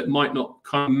here that might not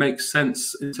kind of make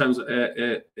sense in terms of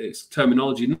its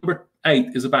terminology. Number 8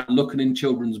 is about looking in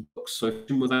children's books. So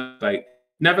without debate,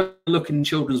 never look in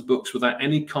children's books without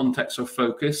any context or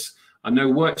focus. I know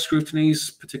work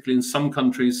scrutinies, particularly in some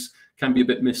countries, can be a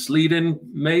bit misleading,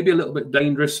 maybe a little bit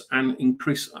dangerous, and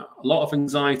increase a lot of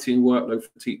anxiety and workload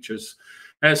for teachers.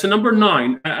 So number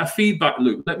 9, a feedback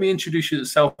loop. Let me introduce you to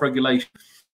self-regulation.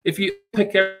 If you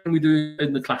pick everything we do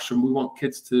in the classroom, we want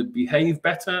kids to behave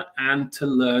better and to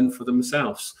learn for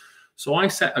themselves. So I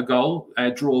set a goal,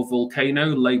 draw a volcano,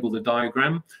 label the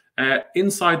diagram.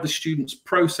 Inside the students'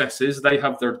 processes, they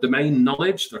have their domain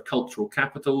knowledge, their cultural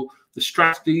capital, the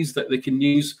strategies that they can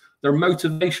use, their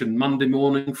motivation, Monday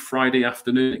morning, Friday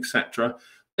afternoon, etc.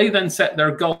 They then set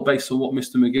their goal based on what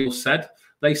Mr. McGill said.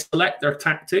 They select their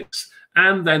tactics,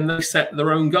 and then they set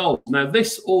their own goals. Now,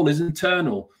 this all is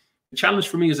internal. The challenge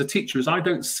for me as a teacher is I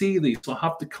don't see these, so I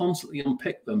have to constantly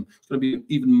unpick them. It's going to be an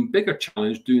even bigger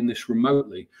challenge doing this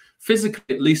remotely.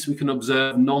 Physically, at least we can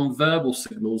observe non-verbal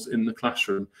signals in the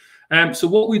classroom. So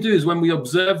what we do is when we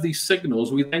observe these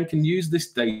signals, we then can use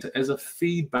this data as a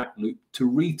feedback loop to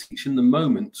reteach in the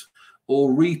moment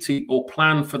or reteach or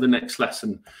plan for the next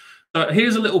lesson.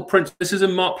 Here's a little print. This is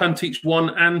in Mark Plan Teach 1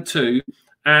 and 2.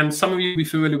 And some of you will be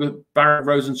familiar with Barrett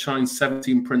Rosenshine's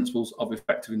 17 Principles of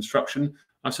Effective Instruction.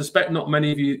 I suspect not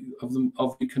many of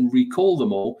you can recall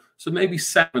them all. So maybe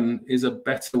 7 is a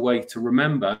better way to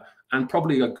remember and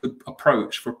probably a good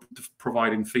approach for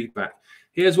providing feedback.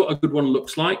 Here's what a good one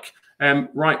looks like.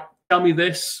 Right, tell me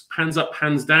this, hands up,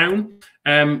 hands down.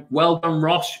 Well done,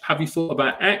 Ross. Have you thought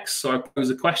about X? So I pose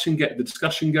a question, get the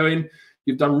discussion going.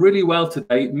 You've done really well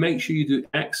today. Make sure you do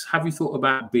X. Have you thought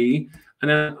about B? And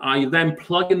then I then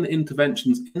plug in the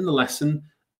interventions in the lesson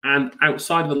and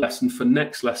outside of the lesson for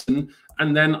next lesson.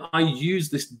 And then I use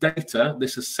this data,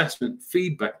 this assessment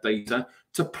feedback data,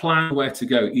 to plan where to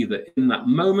go, either in that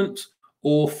moment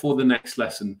or for the next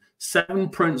lesson. 7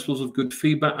 principles of good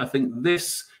feedback. I think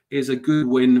this is a good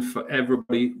win for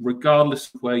everybody,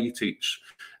 regardless of where you teach.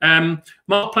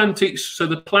 Mark Plan Teach, so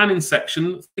the planning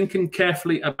section, thinking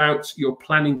carefully about your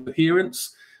planning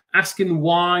coherence, asking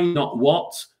why, not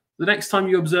what. The next time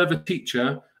you observe a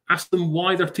teacher, ask them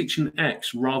why they're teaching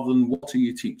X rather than what are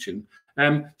you teaching.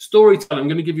 Storytelling, I'm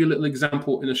going to give you a little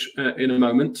example in a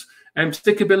moment.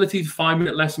 Stickability,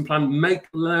 5-minute lesson plan, make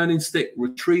learning stick,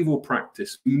 retrieval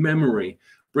practice, memory,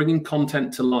 bringing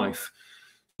content to life.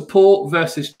 Support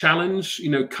versus challenge, you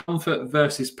know, comfort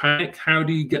versus panic. How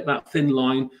do you get that thin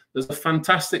line? There's a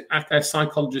fantastic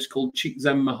psychologist called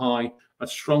Csikszentmihalyi. I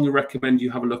strongly recommend you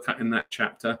have a look at in that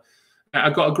chapter.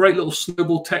 I've got a great little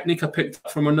snowball technique I picked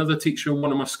up from another teacher in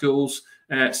one of my schools.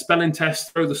 Spelling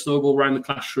test, throw the snowball around the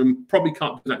classroom. Probably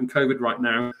can't do that in COVID right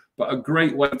now, but a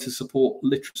great way to support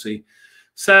literacy.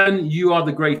 7, you are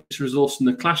the greatest resource in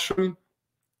the classroom.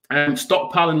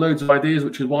 Stockpiling loads of ideas,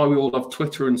 which is why we all have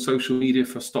Twitter and social media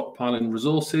for stockpiling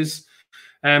resources.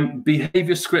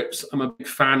 Behavior scripts, I'm a big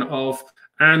fan of.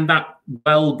 And that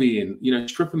well-being, you know,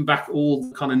 stripping back all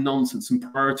the kind of nonsense and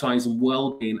prioritizing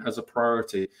well-being as a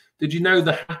priority. Did you know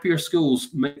the happier schools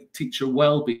make teacher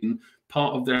well-being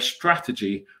part of their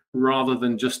strategy rather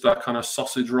than just that kind of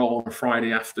sausage roll on a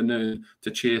Friday afternoon to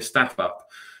cheer staff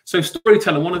up? So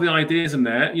storytelling, one of the ideas in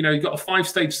there, you know, you've got a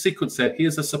 5-stage sequence there.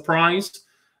 Here's a surprise,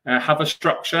 have a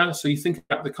structure. So you think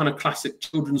about the kind of classic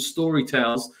children's story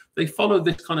tales. They follow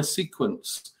this kind of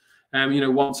sequence. You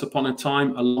know, once upon a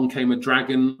time, along came a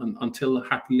dragon, and until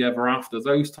happily ever after,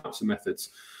 those types of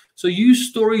methods. So use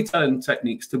storytelling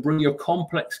techniques to bring your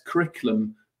complex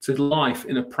curriculum to life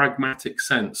in a pragmatic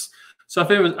sense. So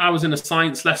if I was in a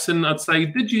science lesson, I'd say,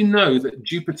 did you know that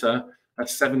Jupiter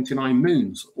has 79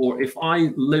 moons? Or if I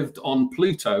lived on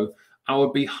Pluto, I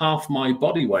would be half my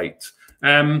body weight.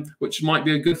 Which might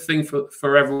be a good thing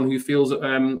for everyone who feels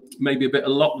maybe a bit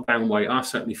of lockdown weight. I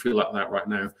certainly feel like that right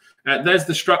now. There's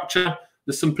the structure,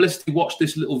 the simplicity. Watch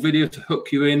this little video to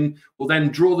hook you in. We'll then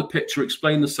draw the picture,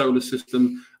 explain the solar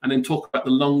system, and then talk about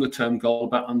the longer term goal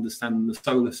about understanding the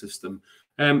solar system.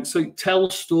 So tell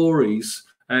stories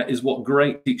is what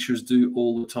great teachers do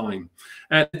all the time.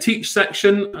 The teach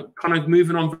section, kind of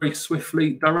moving on very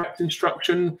swiftly. Direct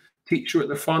instruction, teacher at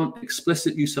the front,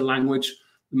 explicit use of language.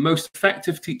 The most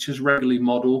effective teachers regularly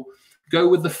model. Go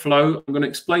with the flow. I'm going to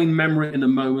explain memory in a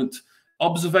moment.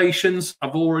 Observations,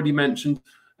 I've already mentioned.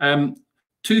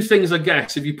 2 things, I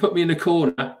guess, if you put me in a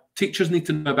corner, teachers need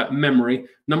to know about memory.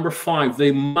 Number 5,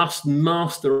 they must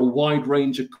master a wide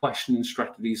range of questioning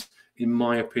strategies in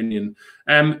my opinion.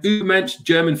 Übermensch,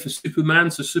 German for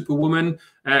Superman, so Superwoman.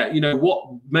 You know, what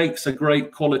makes a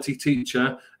great quality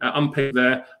teacher? Unpick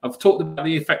there. I've talked about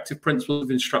the effective principles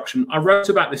of instruction. I wrote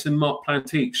about this in Mark Plan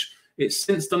Teach. It's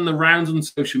since done the rounds on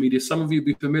social media. Some of you will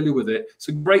be familiar with it. It's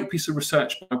a great piece of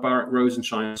research by Barak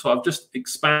Rosenshine. So I've just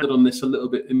expanded on this a little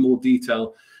bit in more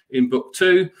detail in book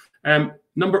 2.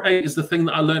 Number 8 is the thing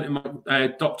that I learned in my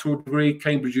doctoral degree,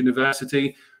 Cambridge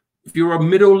University. If you're a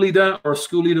middle leader or a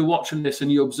school leader watching this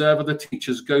and you observe other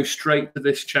teachers, go straight to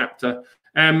this chapter.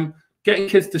 Getting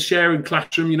kids to share in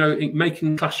classroom, you know,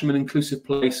 making classroom an inclusive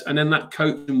place, and then that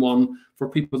coaching one for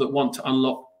people that want to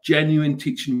unlock genuine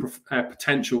teaching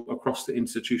potential across the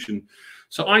institution.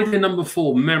 So idea number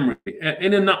 4, memory.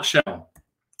 In a nutshell,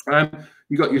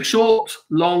 you've got your short,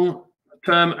 long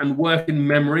term and working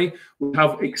memory. We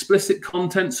have explicit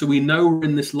content, so we know we're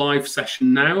in this live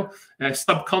session now.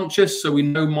 Subconscious, so we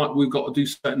know we've got to do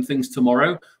certain things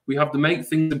tomorrow. We have to make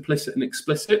things implicit and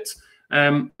explicit,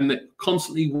 and it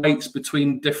constantly waits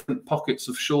between different pockets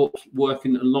of short,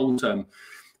 working and long term.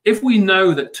 If we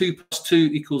know that 2 +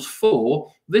 2 =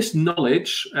 4, this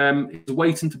knowledge is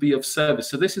waiting to be of service.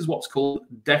 So this is what's called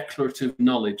declarative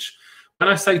knowledge. When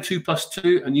I say 2 +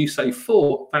 2 and you say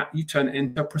 4, that you turn it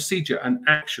into a procedure, an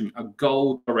action, a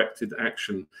goal-directed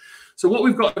action. So what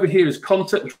we've got over here is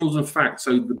concepts, rules, and facts.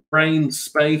 So the brain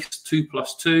space, 2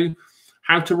 + 2,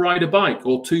 how to ride a bike,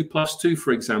 or 2 + 2,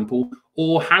 for example,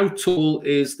 or how tall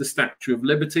is the Statue of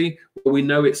Liberty? Well, we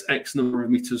know it's X number of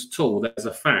meters tall. There's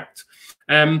a fact.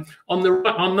 On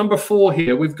number 4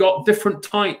 here, we've got different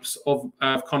types of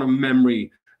kind of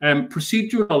memory.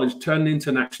 Procedural knowledge turned into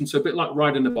an action, so a bit like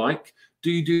riding a bike. Do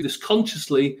you do this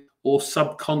consciously or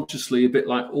subconsciously, a bit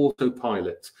like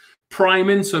autopilot?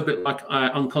 Priming, so a bit like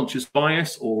unconscious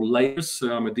bias or layers.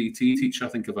 So I'm a DT teacher, I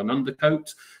think of an undercoat.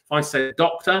 If I say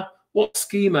doctor, what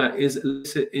schema is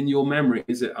illicit in your memory?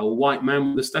 Is it a white man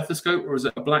with a stethoscope, or is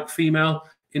it a black female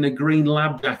in a green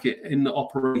lab jacket in the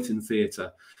operating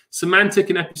theatre? Semantic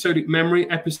and episodic memory.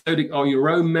 Episodic are your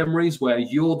own memories where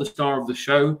you're the star of the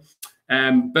show.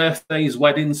 Birthdays,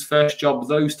 weddings, first job,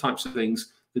 those types of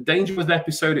things. The danger with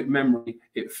episodic memory,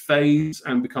 it fades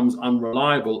and becomes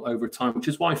unreliable over time, which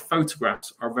is why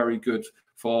photographs are very good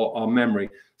for our memory.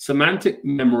 Semantic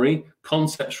memory,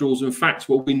 concepts, rules, and facts.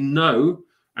 Well, we know,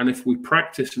 and if we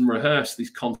practice and rehearse these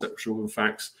concepts, rules, and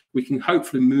facts, we can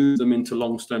hopefully move them into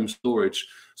long-term storage.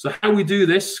 So how we do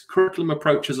this, curriculum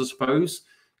approaches, I suppose.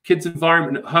 Kids'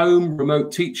 environment at home,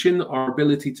 remote teaching, our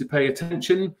ability to pay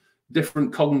attention,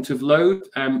 different cognitive load.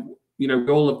 You know,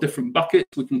 we all have different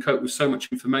buckets. We can cope with so much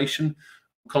information.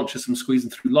 I'm conscious I'm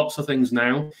squeezing through lots of things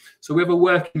now. So we have a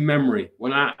working memory.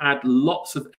 When I add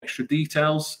lots of extra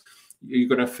details, you're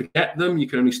going to forget them. You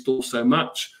can only store so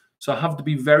much. So I have to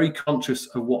be very conscious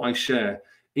of what I share.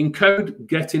 Encode,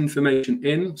 get information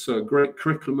in. So a great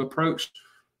curriculum approach.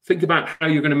 Think about how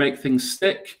you're going to make things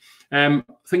stick.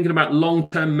 Thinking about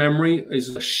long-term memory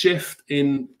is a shift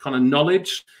in kind of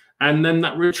knowledge. And then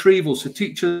that retrieval. So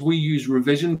teachers, we use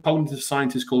revision. Cognitive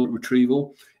scientists call it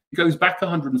retrieval. It goes back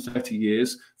 130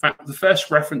 years. In fact, the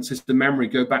first references to memory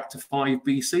go back to 5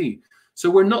 BC. So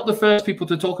we're not the first people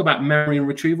to talk about memory and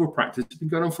retrieval practice. It's been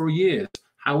going on for years.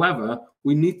 However,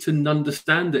 we need to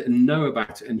understand it and know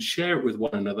about it and share it with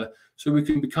one another so we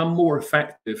can become more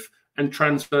effective and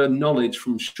transfer knowledge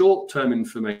from short-term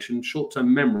information,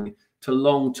 short-term memory, to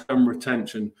long-term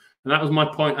retention. And that was my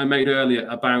point I made earlier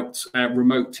about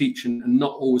remote teaching and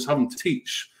not always having to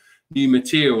teach new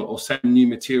material or send new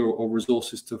material or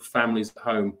resources to families at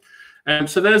home.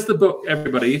 So there's the book,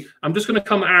 everybody. I'm just going to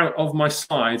come out of my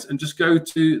slides and just go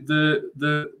to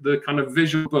the kind of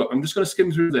visual book. I'm just going to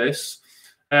skim through this.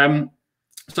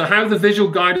 So how the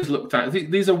visual guide is looked at.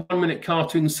 These are 1-minute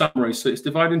cartoon summaries. So it's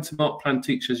divided into Mark Plan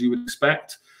Teach as you would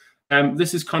expect.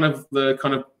 This is kind of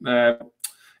the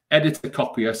editor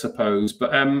copy, I suppose.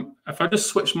 But if I just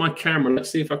switch my camera, let's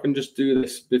see if I can just do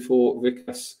this before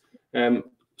Vikas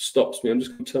stops me. I'm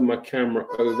just going to turn my camera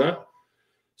over.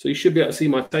 So you should be able to see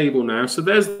my table now. So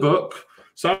there's the book.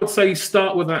 So I would say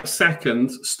start with that second.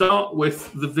 Start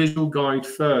with the visual guide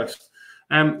first.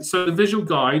 So the visual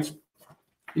guide,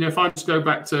 you know, if I just go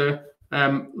back to,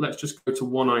 let's just go to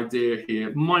one idea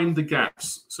here, mind the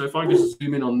gaps. So if I just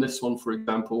zoom in on this one, for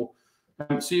example,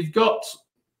 so you've got,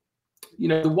 you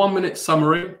know, the 1-minute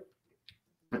summary.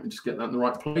 Let me just get that in the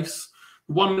right place.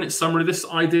 The 1-minute summary, this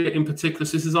idea in particular,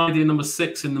 so this is idea number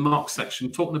 6 in the Mark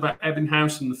section, talking about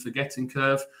Ebbinghaus and the forgetting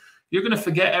curve. You're going to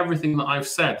forget everything that I've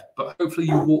said, but hopefully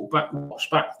you watch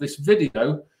back this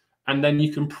video, and then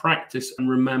you can practice and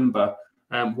remember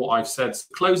what I've said. So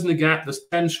closing the gap, there's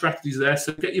 10 strategies there.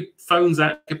 So get your phones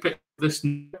out, you can pick this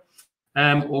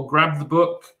or grab the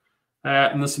book.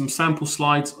 and there's some sample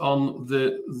slides on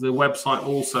the website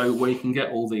also where you can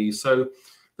get all these. So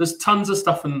there's tons of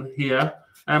stuff in here.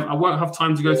 I won't have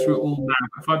time to go through it all now.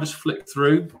 If I just flick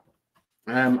through,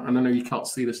 and I know you can't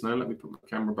see this now. Let me put my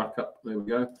camera back up. There we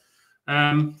go.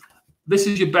 This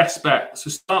is your best bet. So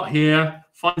start here,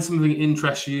 find something that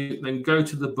interests you, then go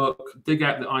to the book, dig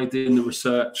out the idea and the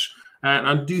research. And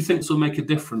I do think this will make a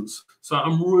difference. So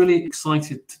I'm really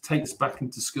excited to take this back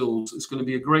into schools. It's going to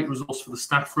be a great resource for the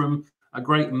staff room, a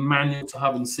great manual to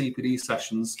have in CPD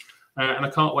sessions. And I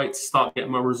can't wait to start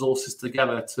getting my resources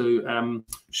together to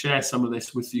share some of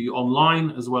this with you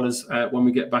online, as well as when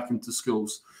we get back into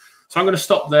schools. So I'm going to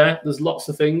stop there. There's lots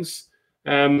of things.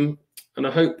 And I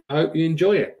hope you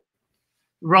enjoy it.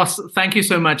 Ross, thank you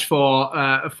so much for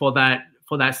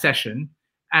that session.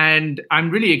 And I'm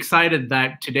really excited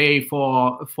that today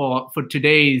for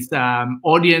today's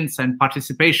audience and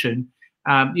participation,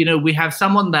 we have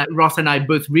someone that Ross and I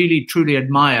both really truly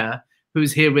admire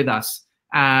who's here with us,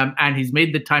 and he's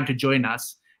made the time to join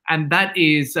us. And that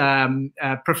is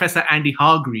Professor Andy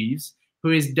Hargreaves,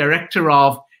 who is director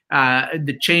of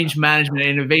the Change Management and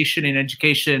Innovation in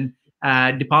Education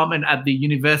department at the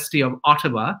University of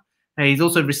Ottawa. He's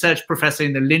also a research professor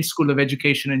in the Lynch School of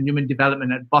Education and Human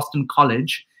Development at Boston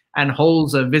College, and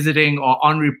holds visiting or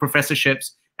honorary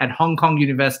professorships at Hong Kong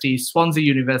University, Swansea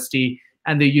University,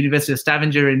 and the University of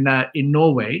Stavanger in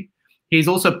Norway. He's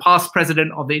also past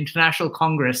president of the International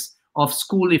Congress of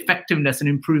School Effectiveness and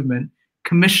Improvement,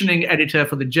 commissioning editor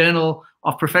for the Journal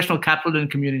of Professional Capital and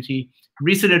Community,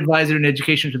 recent advisor in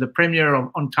education to the Premier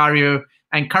of Ontario,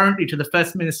 and currently to the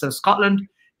First Minister of Scotland.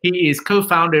 He is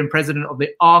co-founder and president of the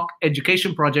ARC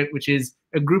Education Project, which is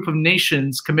a group of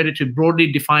nations committed to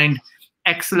broadly defined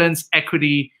excellence,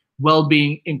 equity,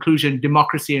 well-being, inclusion,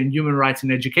 democracy, and human rights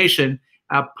in education.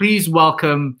 Please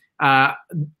welcome our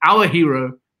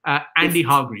hero, Andy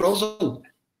Hargreaves.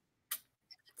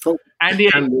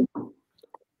 Andy,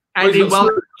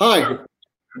 welcome. Hi.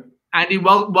 Andy,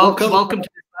 welcome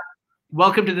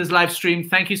to this live stream.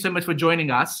 Thank you so much for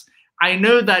joining us. I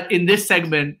know that in this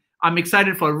segment, I'm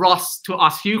excited for Ross to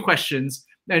ask you questions.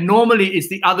 And normally it's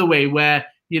the other way, where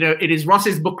it is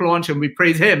Ross's book launch and we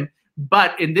praise him.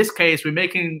 But in this case, we're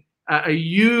making a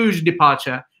huge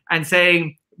departure and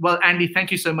saying, well, Andy, thank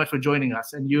you so much for joining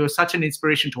us. And you're such an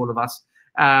inspiration to all of us.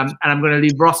 And I'm going to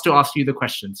leave Ross to ask you the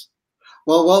questions.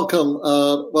 Well,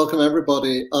 welcome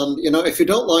everybody. And if you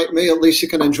don't like me, at least you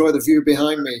can enjoy the view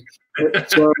behind me.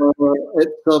 It's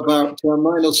about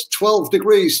minus 12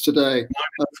 degrees today.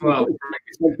 12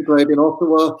 centigrade in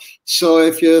Ottawa. So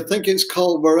if you think it's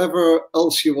cold wherever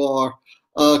else you are,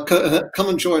 come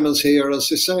and join us here. As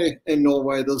they say in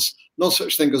Norway, there's no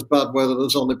such thing as bad weather.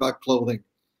 There's only bad clothing.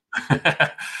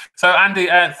 So Andy,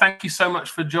 thank you so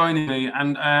much for joining me,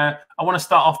 and I want to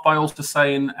start off by also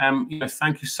saying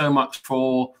thank you so much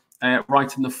for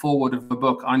writing the foreword of the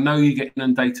book. I know you get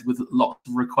inundated with lots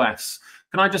of requests.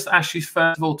 Can I just ask you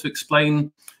first of all to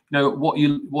explain what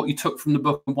you took from the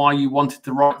book and why you wanted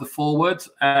to write the foreword,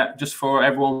 just for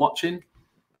everyone watching?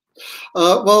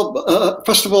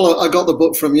 First of all, I got the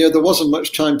book from you. There wasn't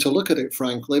much time to look at it,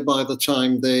 frankly, by the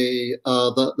time the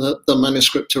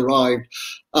manuscript arrived.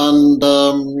 And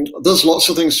there's lots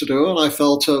of things to do, and I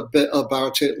felt a bit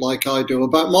about it like I do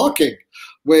about marking,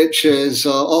 which is,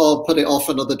 I'll put it off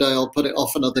another day, I'll put it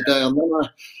off another day. And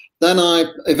then I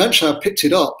eventually picked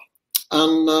it up,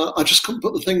 and I just couldn't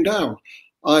put the thing down.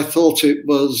 I thought it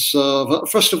was,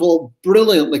 first of all,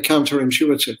 brilliantly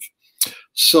counterintuitive.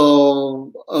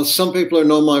 So some people who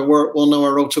know my work will know I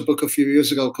wrote a book a few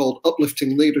years ago called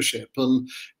Uplifting Leadership. And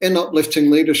in Uplifting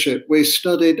Leadership, we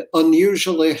studied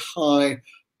unusually high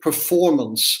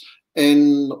performance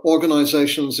in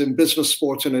organizations in business,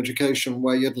 sport, and education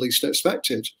where you'd least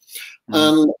expect it.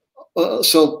 And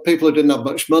so people who didn't have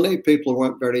much money, people who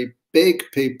weren't very big,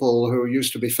 people who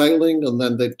used to be failing, and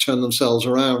then they'd turn themselves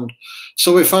around.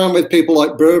 So we found with people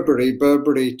like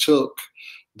Burberry took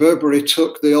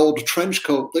the old trench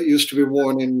coat that used to be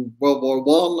worn in World War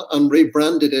I and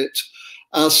rebranded it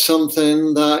as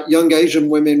something that young Asian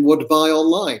women would buy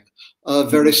online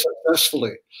very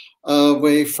successfully.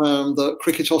 We found that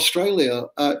Cricket Australia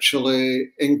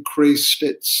actually increased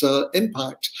its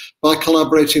impact by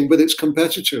collaborating with its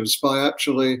competitors, by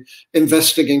actually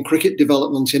investing in cricket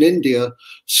development in India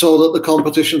so that the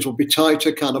competitions would be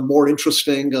tighter, kind of more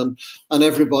interesting, and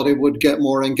everybody would get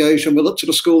more engaged. And we looked at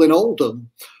a school in Oldham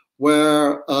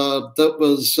where that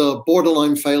was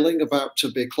borderline failing, about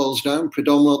to be closed down,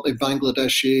 predominantly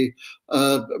Bangladeshi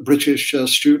British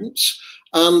students.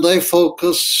 And they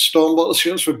focused on what the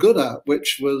students were good at,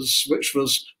 which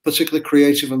was particularly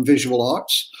creative and visual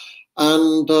arts.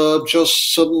 and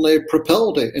just suddenly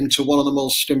propelled it into one of the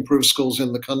most improved schools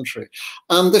in the country.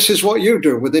 And this is what you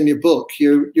do within your book.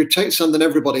 You take something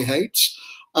everybody hates,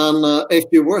 and if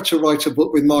you were to write a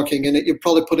book with marking in it, you'd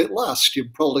probably put it last.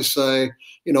 You'd probably say,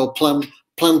 you know, plan,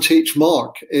 teach,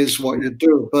 mark is what you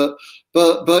do. But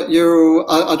you,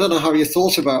 I don't know how you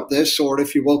thought about this, or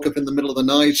if you woke up in the middle of the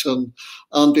night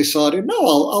and decided, no,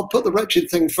 I'll put the wretched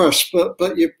thing first.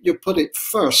 But you put it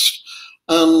first,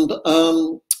 and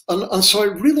so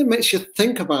it really makes you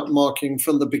think about marking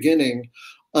from the beginning.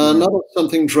 Not as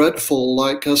something dreadful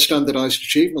like a standardized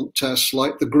achievement test,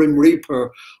 like the Grim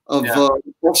Reaper of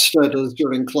Ofsted, as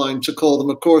you're inclined to call them.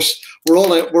 Of course, we're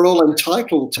all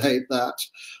entitled to hate that.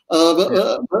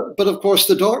 But of course,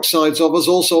 the dark sides of us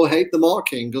also hate the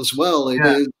marking as well. It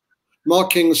is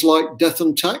markings like death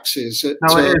and taxes. It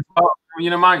is. You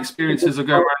know, my experiences of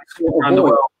going around the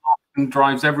world often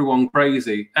drives everyone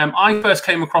crazy. I first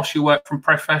came across your work from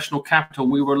Professional Capital.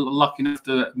 We were lucky enough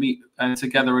to meet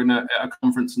together in a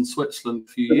conference in Switzerland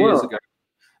a few years ago.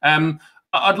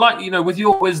 I'd like, you know, with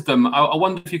your wisdom, I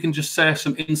wonder if you can just share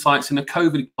some insights in a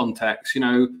COVID context, you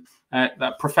know,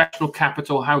 that professional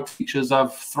capital, how teachers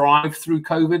have thrived through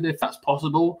COVID, if that's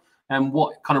possible, and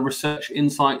what kind of research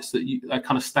insights that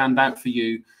kind of stand out for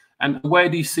you, and where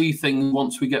do you see things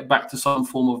once we get back to some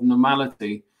form of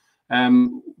normality?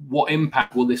 What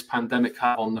impact will this pandemic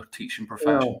have on the teaching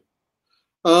profession?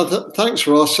 Thanks,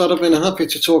 Ross. I'd have been happy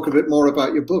to talk a bit more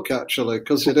about your book, actually,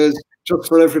 because it is just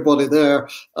for everybody there.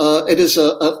 It is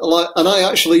and I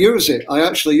actually use it. I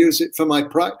actually use it for my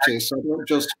practice. I don't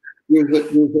just use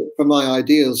it for my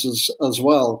ideas as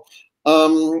well.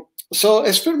 So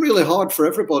it's been really hard for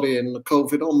everybody in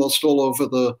COVID, almost all over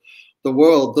the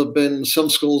world. There have been some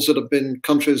schools that have been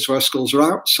countries where schools are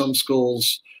out, some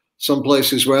schools, some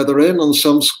places where they're in, and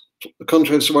some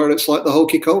countries where it's like the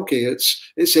hokey cokey.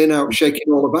 It's in, out,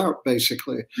 shaking all about,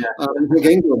 basically. I think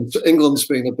England's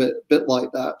been a bit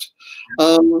like that.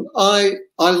 I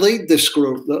lead this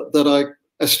group that I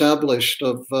established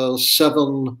of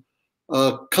 7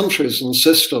 countries and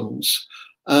systems,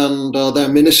 and their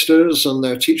ministers and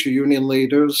their teacher union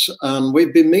leaders, and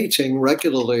we've been meeting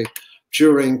regularly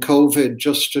during COVID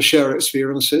just to share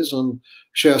experiences and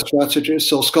share strategies.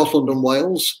 So Scotland and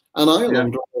Wales and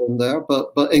Ireland are in there,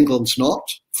 but England's not,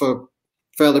 for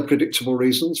fairly predictable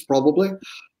reasons, probably.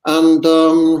 And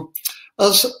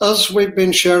as we've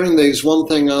been sharing these, one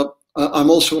thing, I'm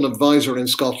also an advisor in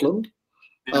Scotland,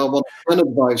 one of 10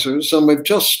 advisors, and we've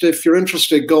just, if you're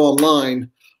interested, go online.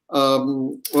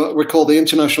 We're called the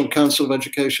International Council of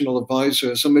Educational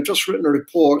Advisors, and we've just written a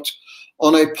report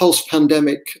on a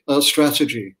post-pandemic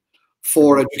strategy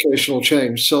for educational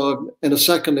change. So in a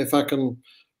second, if I can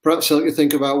perhaps help you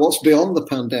think about what's beyond the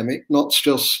pandemic, not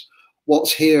just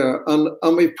what's here.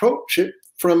 And we approach it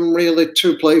from really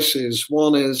 2 places.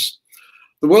 One is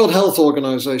the World Health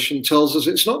Organization tells us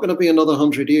it's not going to be another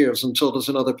 100 years until there's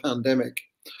another pandemic.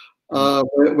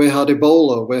 We had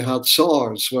Ebola, we had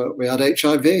SARS, we had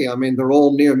HIV. I mean, they're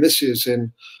all near misses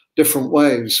in different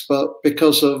ways, but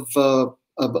because of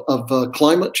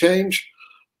climate change,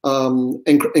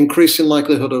 increasing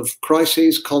likelihood of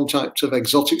crises, contact of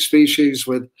exotic species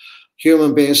with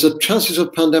human beings, the chances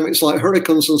of pandemics like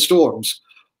hurricanes and storms,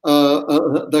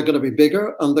 they're going to be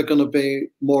bigger and they're going to be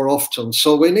more often.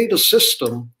 So we need a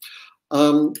system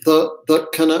that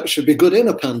can actually be good in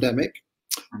a pandemic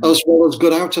as well as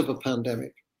good out of a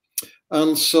pandemic.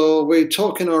 And so we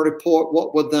talk in our report,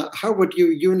 how would you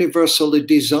universally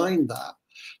design that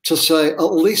to say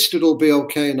at least it'll be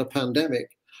okay in a pandemic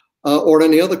or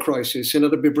any other crisis, and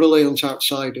it'll be brilliant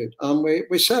outside it. And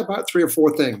we say about 3 or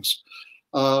 4 things.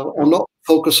 I'll not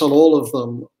focus on all of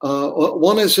them.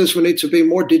 One is we need to be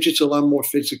more digital and more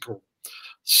physical.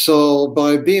 So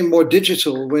by being more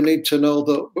digital, we need to know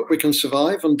that we can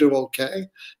survive and do okay.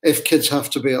 If kids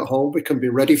have to be at home, we can be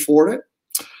ready for it.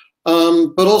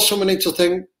 But also we need to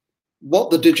think what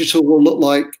the digital will look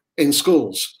like in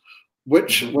schools,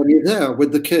 which when you're there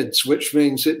with the kids, which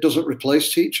means it doesn't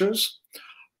replace teachers.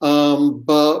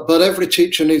 But every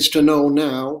teacher needs to know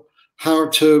now how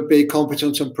to be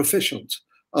competent and proficient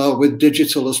with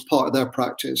digital as part of their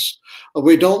practice.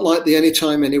 We don't like the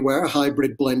anytime, anywhere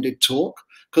hybrid blended talk,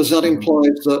 because that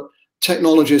implies that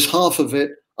technology is half of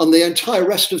it and the entire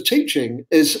rest of teaching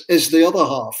is the other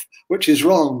half, which is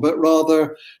wrong. But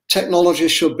rather, technology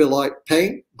should be like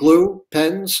paint, glue,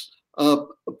 pens,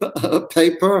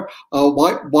 paper,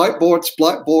 whiteboards,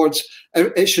 blackboards.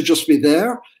 It should just be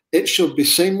there. It should be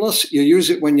seamless. You use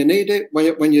it when you need it.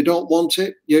 When you don't want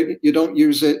it, you don't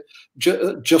use it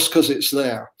just because it's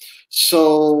there.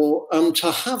 So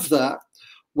to have that,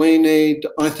 we need,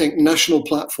 I think, national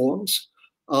platforms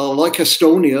like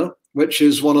Estonia which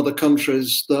is one of the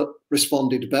countries that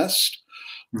responded best,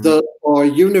 that are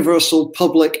universal,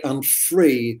 public, and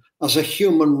free as a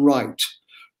human right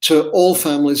to all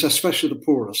families, especially the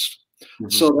poorest.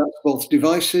 So that's both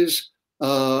devices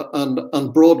and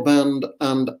broadband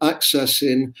and access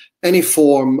in any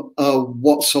form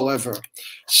whatsoever.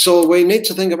 So we need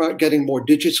to think about getting more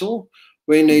digital.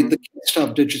 We need the kids to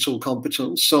have digital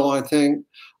competence. So I think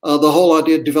the whole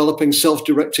idea of developing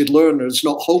self-directed learners,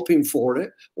 not hoping for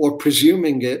it or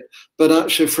presuming it, but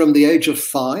actually from the age of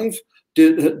 5,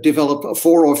 develop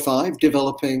 4 or 5,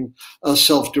 developing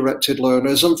self-directed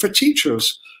learners, and for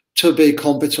teachers to be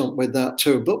competent with that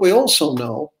too. But we also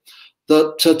know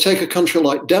that take a country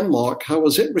like Denmark, how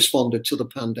has it responded to the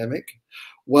pandemic?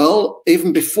 Well,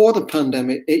 even before the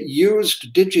pandemic, it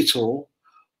used digital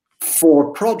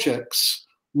for projects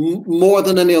more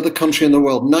than any other country in the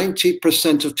world.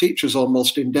 90% of teachers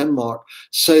almost in Denmark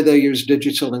say they use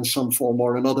digital in some form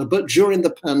or another. But during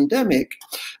the pandemic,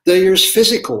 they use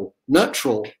physical,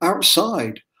 natural,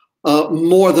 outside,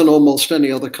 more than almost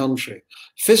any other country.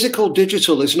 Physical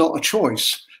digital is not a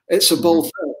choice. It's a both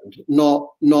and,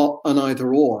 not an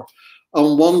either or.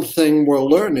 And one thing we're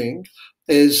learning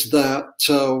is that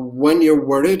when you're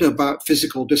worried about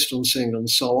physical distancing and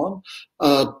so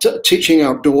on, teaching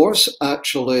outdoors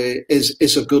actually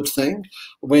is a good thing.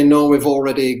 We know we've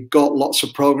already got lots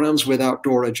of programs with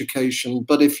outdoor education,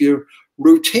 but if you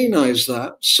routinize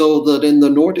that so that in the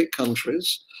Nordic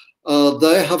countries,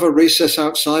 they have a recess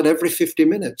outside every 50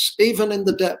 minutes, even in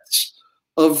the depths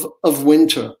of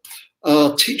winter.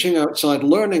 Teaching outside,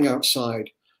 learning outside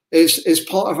is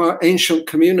part of our ancient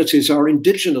communities, our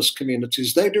indigenous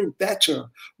communities. They do better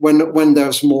when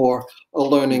there's more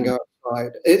learning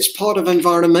outside. It's part of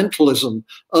environmentalism,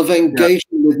 of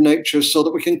engaging with nature so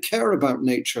that we can care about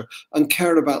nature and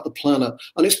care about the planet.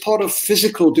 And it's part of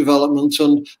physical development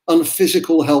and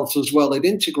physical health as well. It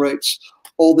integrates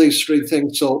all these 3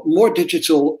 things. So more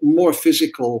digital, more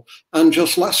physical, and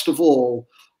just last of all,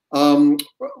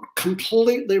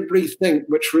 completely rethink,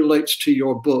 which relates to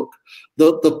your book,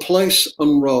 the place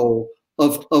and role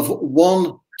of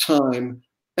one time,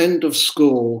 end of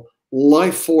school,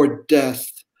 life or death,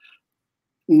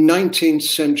 19th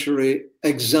century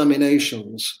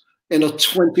examinations in a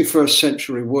 21st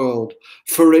century world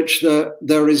for which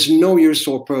there is no use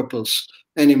or purpose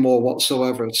anymore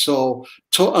whatsoever. So,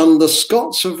 and the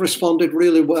Scots have responded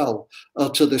really well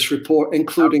to this report,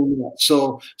 including that.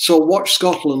 So watch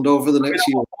Scotland over the next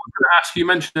year. I wanted to ask, you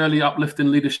mentioned earlier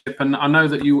uplifting leadership, and I know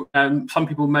that you, some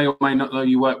people may or may not know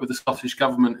you work with the Scottish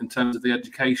Government in terms of the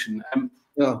education.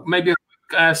 Maybe a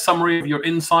quick summary of your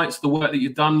insights, the work that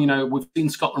you've done. You know, we've seen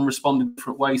Scotland respond in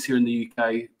different ways here in the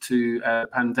UK to the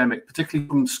pandemic, particularly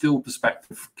from a school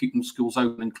perspective, keeping schools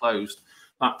open and closed,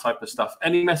 that type of stuff.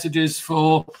 Any messages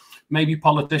for maybe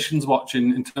politicians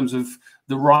watching in terms of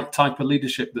the right type of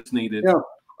leadership that's needed? Yeah.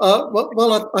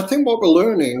 Well, I think what we're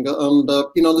learning, and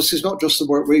you know, this is not just the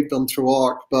work we've done through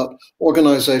ARC, but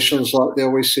organisations like the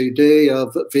OECD,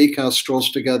 Vikas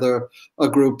draws together a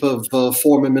group of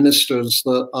former ministers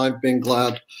that I've been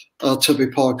glad to be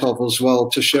part of as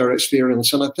well, to share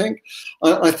experience. And I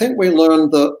think we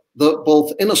learned that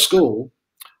both in a school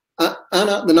and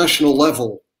at the national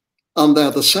level, and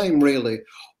they're the same really,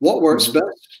 what works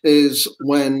best is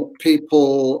when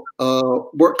people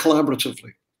work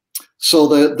collaboratively. So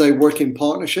they work in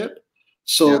partnership.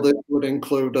 So they would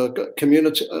include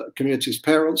communities,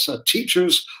 parents,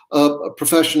 teachers,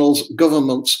 professionals,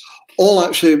 governments, all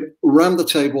actually around the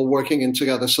table working in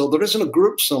together. So there isn't a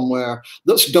group somewhere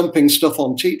that's dumping stuff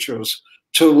on teachers,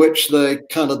 to which they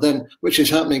kind of then, which is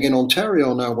happening in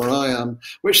Ontario now where I am,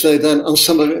 which they then, and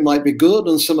some of it might be good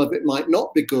and some of it might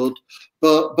not be good,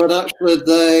 but actually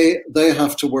they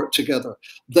have to work together.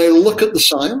 They look at the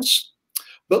science,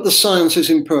 but the science is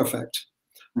imperfect,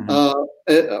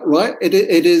 right?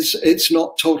 It's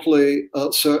not totally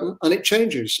certain, and it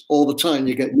changes all the time.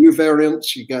 You get new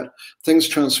variants, you get things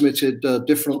transmitted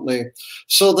differently.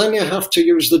 So then you have to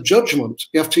use the judgment.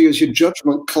 You have to use your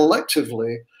judgment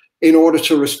collectively in order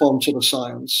to respond to the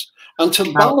science and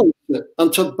to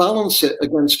balance it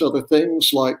against other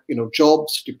things like, you know,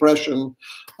 jobs, depression.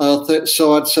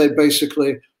 So I'd say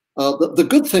basically the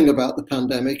good thing about the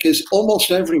pandemic is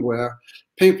almost everywhere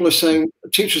people are saying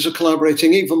teachers are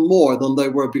collaborating even more than they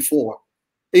were before,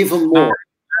 even more.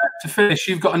 To finish,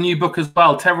 you've got a new book as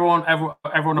well. Tell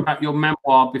everyone about your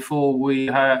memoir before we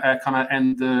kind of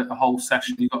end the whole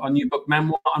session. You've got a new book,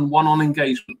 memoir, and one on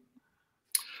engagement.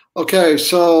 Okay,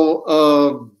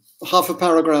 so half a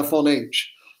paragraph on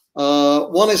each.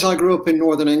 One is I grew up in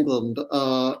Northern England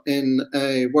in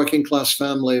a working class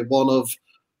family, one of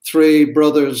 3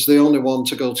 brothers, the only one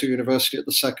to go to university at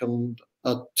the second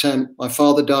attempt. My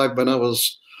father died when I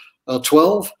was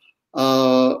 12.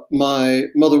 My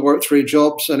mother worked 3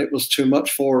 jobs and it was too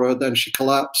much for her. Then she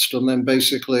collapsed, and then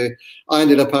basically I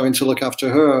ended up having to look after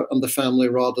her and the family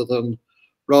rather than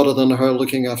her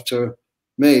looking after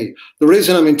me. The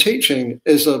reason I'm in teaching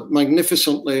is a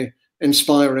magnificently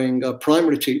inspiring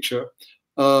primary teacher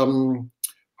who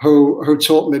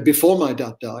taught me before my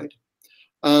dad died.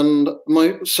 And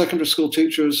my secondary school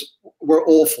teachers were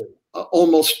awful.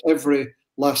 Almost every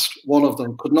last one of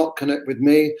them could not connect with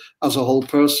me as a whole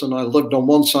person. I lived on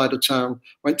one side of town,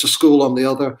 went to school on the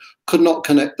other, could not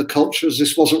connect the cultures.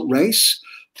 This wasn't race,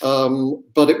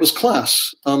 but it was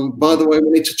class. And by the way, we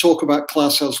need to talk about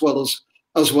class as well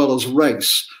as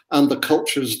race and the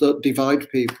cultures that divide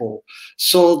people.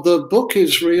 So the book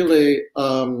is really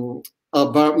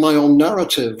about my own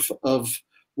narrative of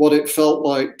what it felt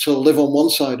like to live on one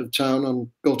side of town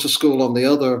and go to school on the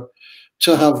other,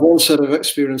 to have one set of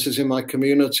experiences in my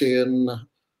community and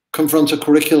confront a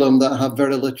curriculum that had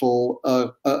very little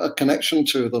a connection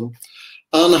to them,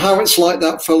 and how it's like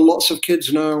that for lots of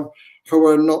kids now who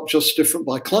are not just different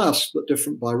by class, but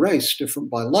different by race, different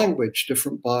by language,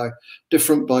 different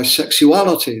by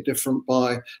sexuality, different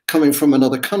by coming from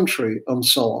another country, and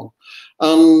so on.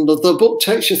 And the book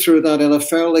takes you through that in a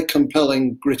fairly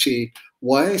compelling, gritty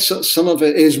way. So some of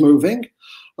it is moving,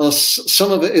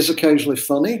 some of it is occasionally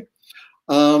funny.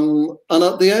 And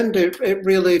at the end, it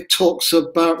really talks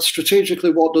about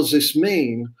strategically what does this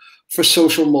mean for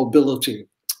social mobility.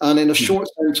 And in a short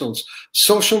sentence,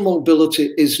 social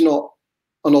mobility is not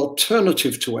an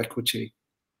alternative to equity.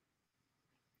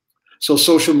 So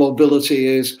social mobility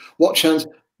is what chance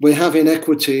we have in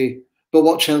equity, but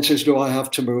what chances do I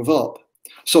have to move up?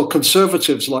 So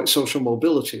conservatives like social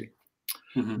mobility,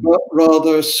 but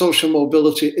rather social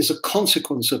mobility is a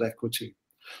consequence of equity.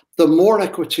 The more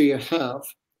equity you have,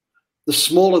 the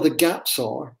smaller the gaps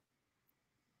are,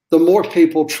 the more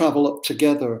people travel up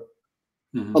together,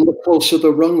 and the closer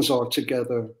the rungs are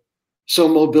together. So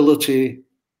mobility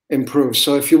improves.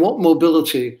 So if you want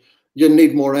mobility, you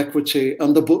need more equity.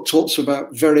 And the book talks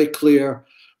about very clear,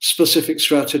 specific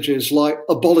strategies like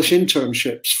abolish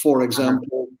internships, for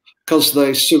example, because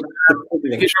they suit the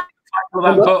public.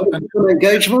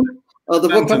 Engagement. The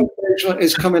book on engagement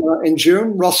is coming out in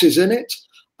June. Ross is in it.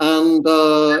 And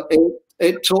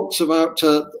it talks about,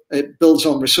 it builds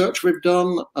on research we've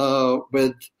done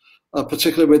with,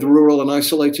 particularly with rural and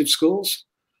isolated schools.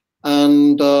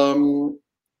 And a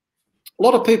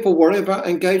lot of people worry about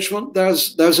engagement.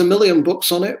 There's a million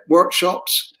books on it,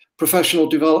 workshops, professional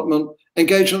development.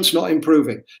 Engagement's not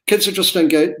improving. Kids are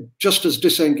just as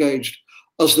disengaged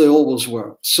as they always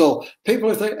were. So people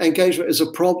who think engagement is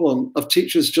a problem of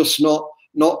teachers just not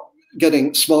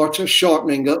getting smarter,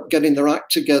 sharpening up, getting their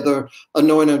act together, and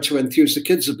knowing how to enthuse the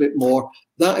kids a bit more,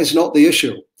 that is not the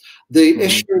issue. The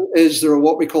issue is there are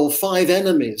what we call 5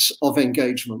 enemies of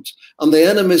engagement. And the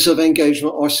enemies of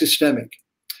engagement are systemic.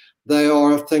 They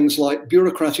are things like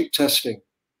bureaucratic testing.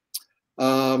 They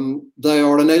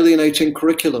are an alienating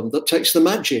curriculum that takes the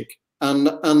magic and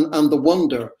the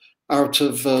wonder out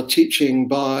of teaching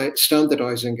by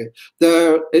standardizing it.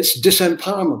 It's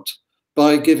disempowerment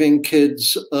by giving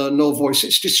kids no voice.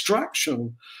 It's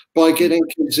distraction by getting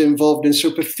kids involved in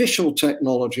superficial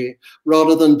technology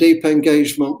rather than deep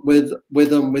engagement with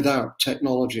and without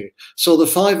technology. So the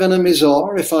 5 enemies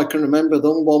are, if I can remember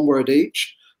them, one word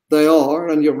each, they are,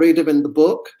 and you read them in the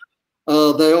book,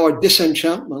 they are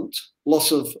disenchantment,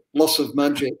 loss of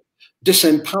magic,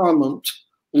 disempowerment,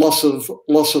 loss of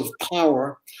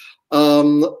power,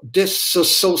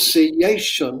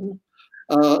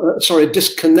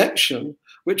 disconnection,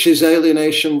 which is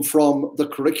alienation from the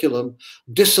curriculum,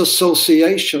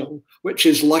 disassociation, which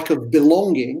is lack of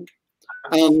belonging,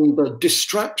 and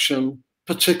distraction,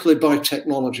 particularly by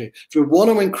technology. If we want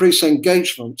to increase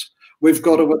engagement, we've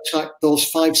got to attack those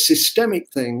 5 systemic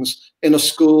things in a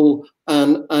school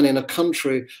and in a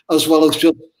country, as well as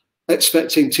just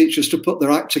expecting teachers to put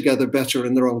their act together better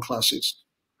in their own classes.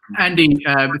 Andy,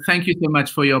 thank you so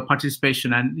much for your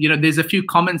participation. And, there's a few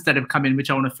comments that have come in, which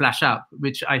I want to flash up,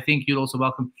 which I think you'll also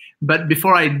welcome. But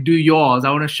before I do yours,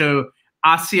 I want to show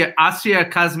Asya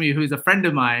Kazmi, who is a friend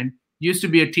of mine, used to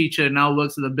be a teacher, now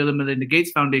works at the Bill and Melinda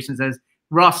Gates Foundation, says,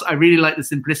 Ross, I really like the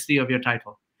simplicity of your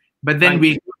title. But then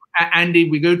Andy,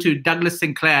 we go to Douglas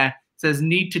Sinclair, says,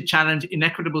 need to challenge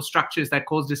inequitable structures that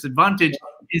cause disadvantage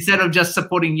instead of just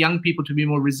supporting young people to be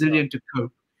more resilient to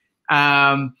cope.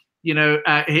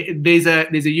 There's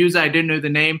a user, I don't know the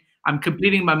name. I'm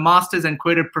completing my master's and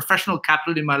quoted professional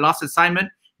capital in my last assignment.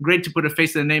 Great to put a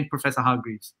face to the name, Professor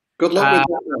Hargreaves. Good luck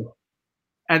with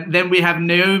And then we have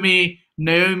Naomi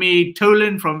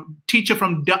Tolan, teacher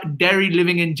from Derry,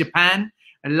 living in Japan,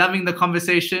 and loving the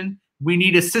conversation. We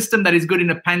need a system that is good in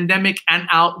a pandemic and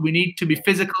out. We need to be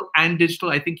physical and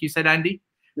digital. I think you said, Andy.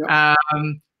 Yep.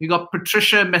 We got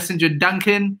Patricia Messenger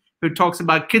Duncan, who talks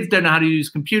about kids don't know how to use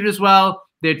computers well.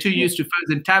 They're too used to phones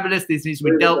and tablets. This needs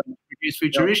to be dealt with to reduce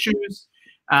future issues.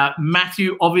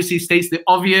 Matthew obviously states the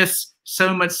obvious.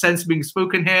 So much sense being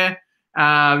spoken here.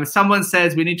 Someone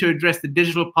says we need to address the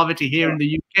digital poverty here in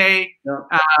the UK.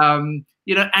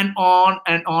 You know, and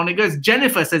on it goes.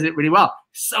 Jennifer says it really well.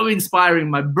 So inspiring.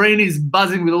 My brain is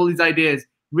buzzing with all these ideas.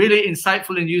 Really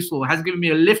insightful and useful. Has given me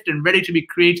a lift and ready to be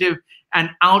creative and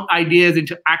out ideas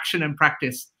into action and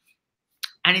practice.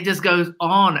 And it just goes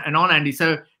on and on, Andy.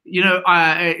 So, you know,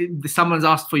 someone's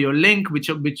asked for your link, which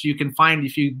you can find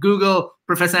if you Google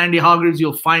Professor Andy Hargreaves,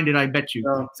 you'll find it, I bet you.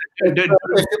 So, if you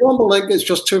want the link, it's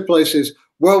just two places,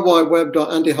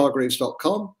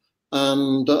 worldwideweb.andyhargreaves.com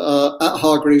and at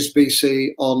Hargreaves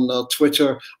BC on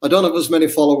Twitter. I don't have as many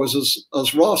followers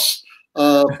as Ross,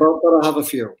 but I have a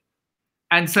few.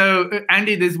 And so,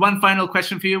 Andy, there's one final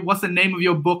question for you. What's the name of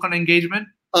your book on engagement?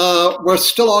 We're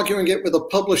still arguing it with a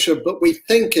publisher, but we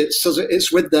think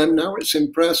it's with them now. It's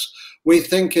in press. We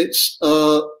think it's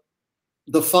the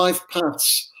 5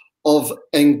 paths of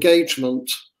engagement,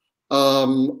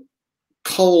 blazing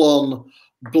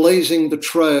the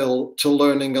trail to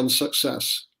learning and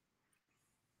success.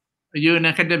 Are you an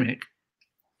academic?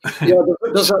 Yeah,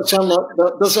 does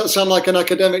that sound like an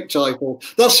academic title?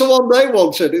 That's the one they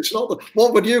wanted. It's not.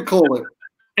 What would you call it?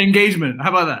 Engagement. How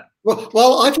about that?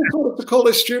 Well, I just wanted to call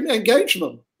it student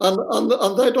engagement, and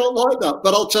they don't like that.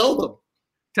 But I'll tell them.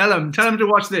 Tell them to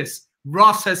watch this.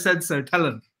 Ross has said so. Tell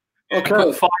them.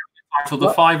 Okay. So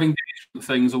the 5 engagement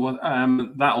things, or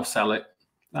that'll sell it.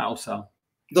 That'll sell.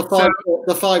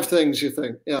 The 5 things you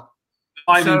think? Yeah.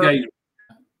 5 engagement.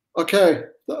 Okay,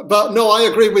 but no, I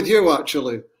agree with you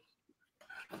actually.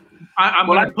 I'm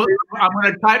going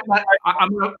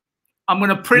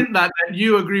to print that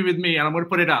you agree with me, and I'm going to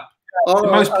put it up. All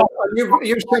right.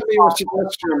 You send me your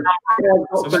suggestion. I've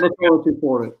got some authority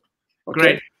for it. Okay.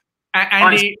 Great.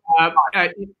 Andy,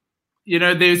 you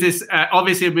know, there's this,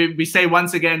 obviously we say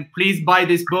once again, please buy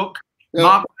this book,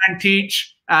 Mark and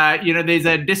Teach. You know, there's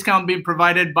a discount being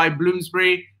provided by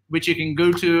Bloomsbury, which you can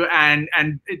go to, and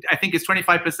I think it's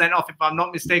 25% off if I'm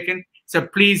not mistaken. So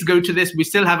please go to this. We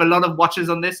still have a lot of watches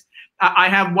on this. I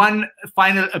have one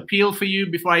final appeal for you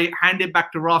before I hand it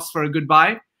back to Ross for a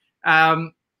goodbye.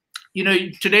 You know,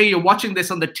 today you're watching this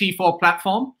on the T4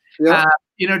 platform. Yeah.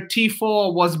 You know,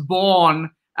 T4 was born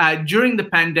during the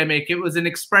pandemic. It was an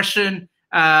expression,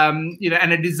 you know,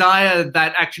 and a desire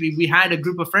that actually we had, a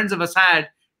group of friends of us had,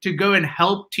 to go and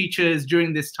help teachers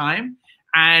during this time.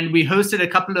 And we hosted a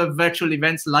couple of virtual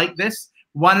events like this.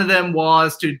 One of them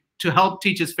was to help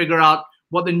teachers figure out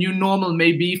what the new normal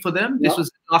may be for them. This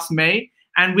was last May.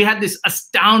 And we had this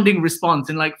astounding response.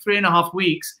 In like 3.5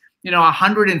 weeks, you know,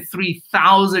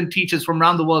 103,000 teachers from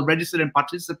around the world registered and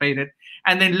participated.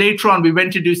 And then later on, we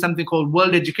went to do something called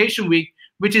World Education Week,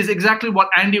 which is exactly what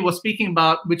Andy was speaking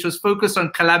about, which was focused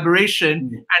on collaboration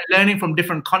and learning from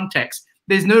different contexts.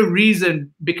 There's no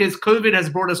reason, because COVID has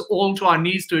brought us all to our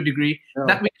knees to a degree,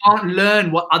 that we can't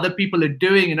learn what other people are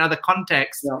doing in other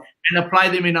contexts and apply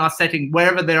them in our setting,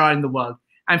 wherever they are in the world.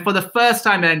 And for the first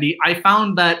time, Andy, I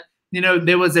found that, you know,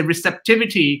 there was a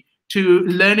receptivity to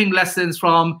learning lessons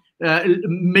from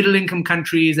middle-income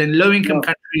countries and low-income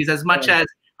countries as much as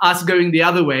us going the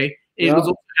other way. It was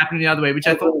also happening the other way, which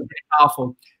I thought was really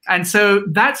powerful. And so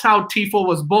that's how T4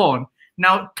 was born.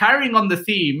 Now, carrying on the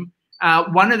theme,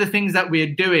 one of the things that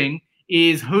we're doing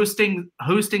is hosting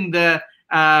the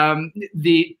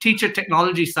Teacher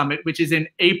Technology Summit, which is in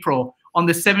April, on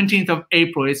the 17th of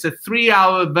April. It's a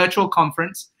 3-hour virtual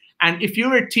conference. And if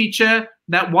you're a teacher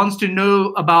that wants to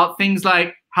know about things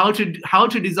like how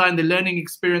to design the learning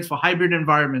experience for hybrid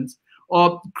environments,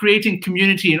 or creating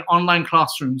community in online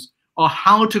classrooms, or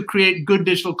how to create good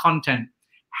digital content,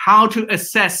 how to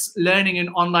assess learning in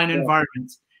online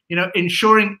environments, you know,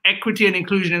 ensuring equity and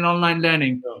inclusion in online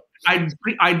learning.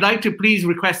 I'd like to please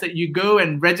request that you go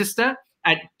and register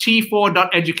at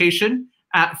t4.education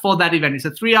for that event. It's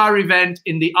a 3-hour event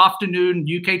in the afternoon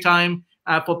UK time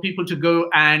for people to go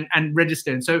and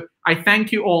register. And so I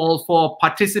thank you all for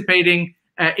participating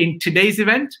in today's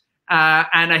event.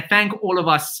 And I thank all of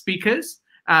our speakers.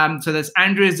 So there's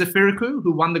Andria Zafirakou,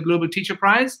 who won the Global Teacher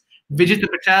Prize, Vijita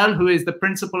Patel, who is the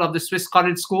principal of the Swiss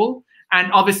Cottage School,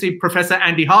 and obviously Professor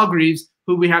Andy Hargreaves,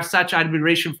 who we have such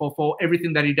admiration for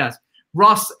everything that he does.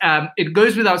 Ross, it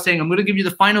goes without saying, I'm going to give you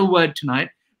the final word tonight,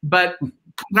 but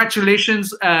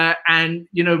congratulations, and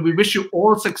you know, we wish you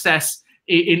all success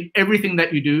in everything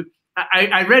that you do.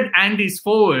 I read Andy's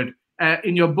foreword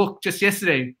in your book just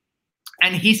yesterday,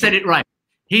 and he said it right.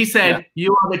 He said,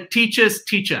 you are the teacher's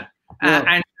teacher.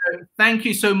 And thank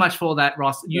you so much for that,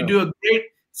 Ross. You do a great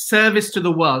service to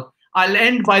the world. I'll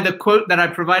end by the quote that I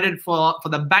provided for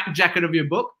the back jacket of your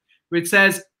book, which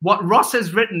says, what Ross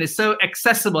has written is so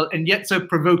accessible and yet so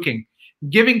provoking.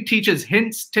 Giving teachers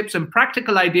hints, tips, and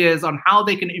practical ideas on how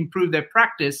they can improve their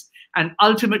practice and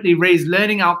ultimately raise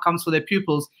learning outcomes for their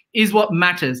pupils is what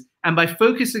matters. And by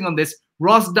focusing on this,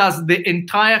 Ross does the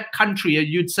entire country a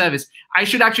huge service. I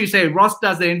should actually say Ross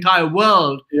does the entire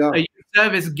world a huge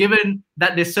service, given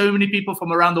that there's so many people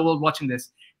from around the world watching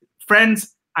this.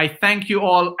 Friends, I thank you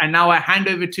all. And now I hand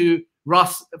over to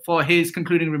Ross for his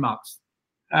concluding remarks.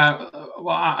 Well,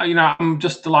 I'm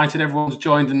just delighted everyone's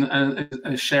joined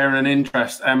and sharing an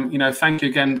interest. Thank you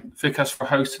again, Vikas, for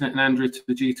hosting it, and Andria to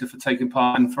Vijita for taking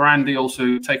part, and for Andy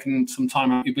also taking some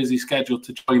time out of your busy schedule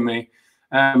to join me.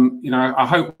 I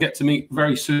hope we get to meet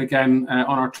very soon again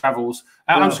on our travels.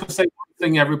 I'm just going to say one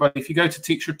thing, everybody. If you go to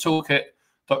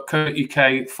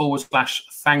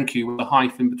teachertoolkit.co.uk/thank you with a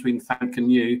hyphen between thank and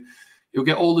you, you'll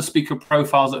get all the speaker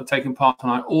profiles that have taken part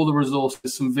tonight, all the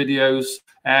resources, some videos,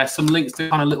 some links to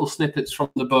kind of little snippets from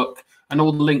the book, and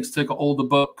all the links to all the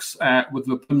books with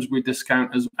the Bloomsbury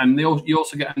discount. And you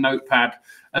also get a notepad,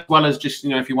 as well as just,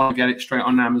 if you want to get it straight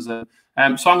on Amazon. So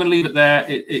I'm going to leave it there.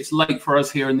 It's late for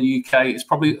us here in the UK. It's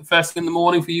probably first thing in the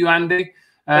morning for you, Andy.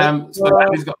 So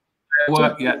Andy's got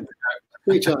work yet.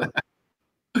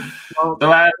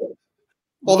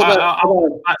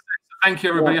 Thank you,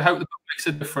 everybody. I hope the book makes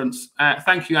a difference.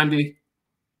 Thank you, Andy.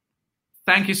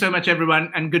 Thank you so much,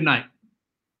 everyone, and good night.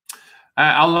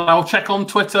 I'll check on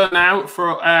Twitter now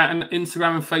for and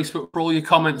Instagram and Facebook for all your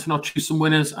comments, and I'll choose some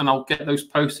winners, and I'll get those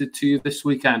posted to you this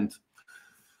weekend.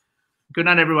 Good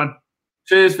night, everyone.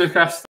 Cheers, Vikas.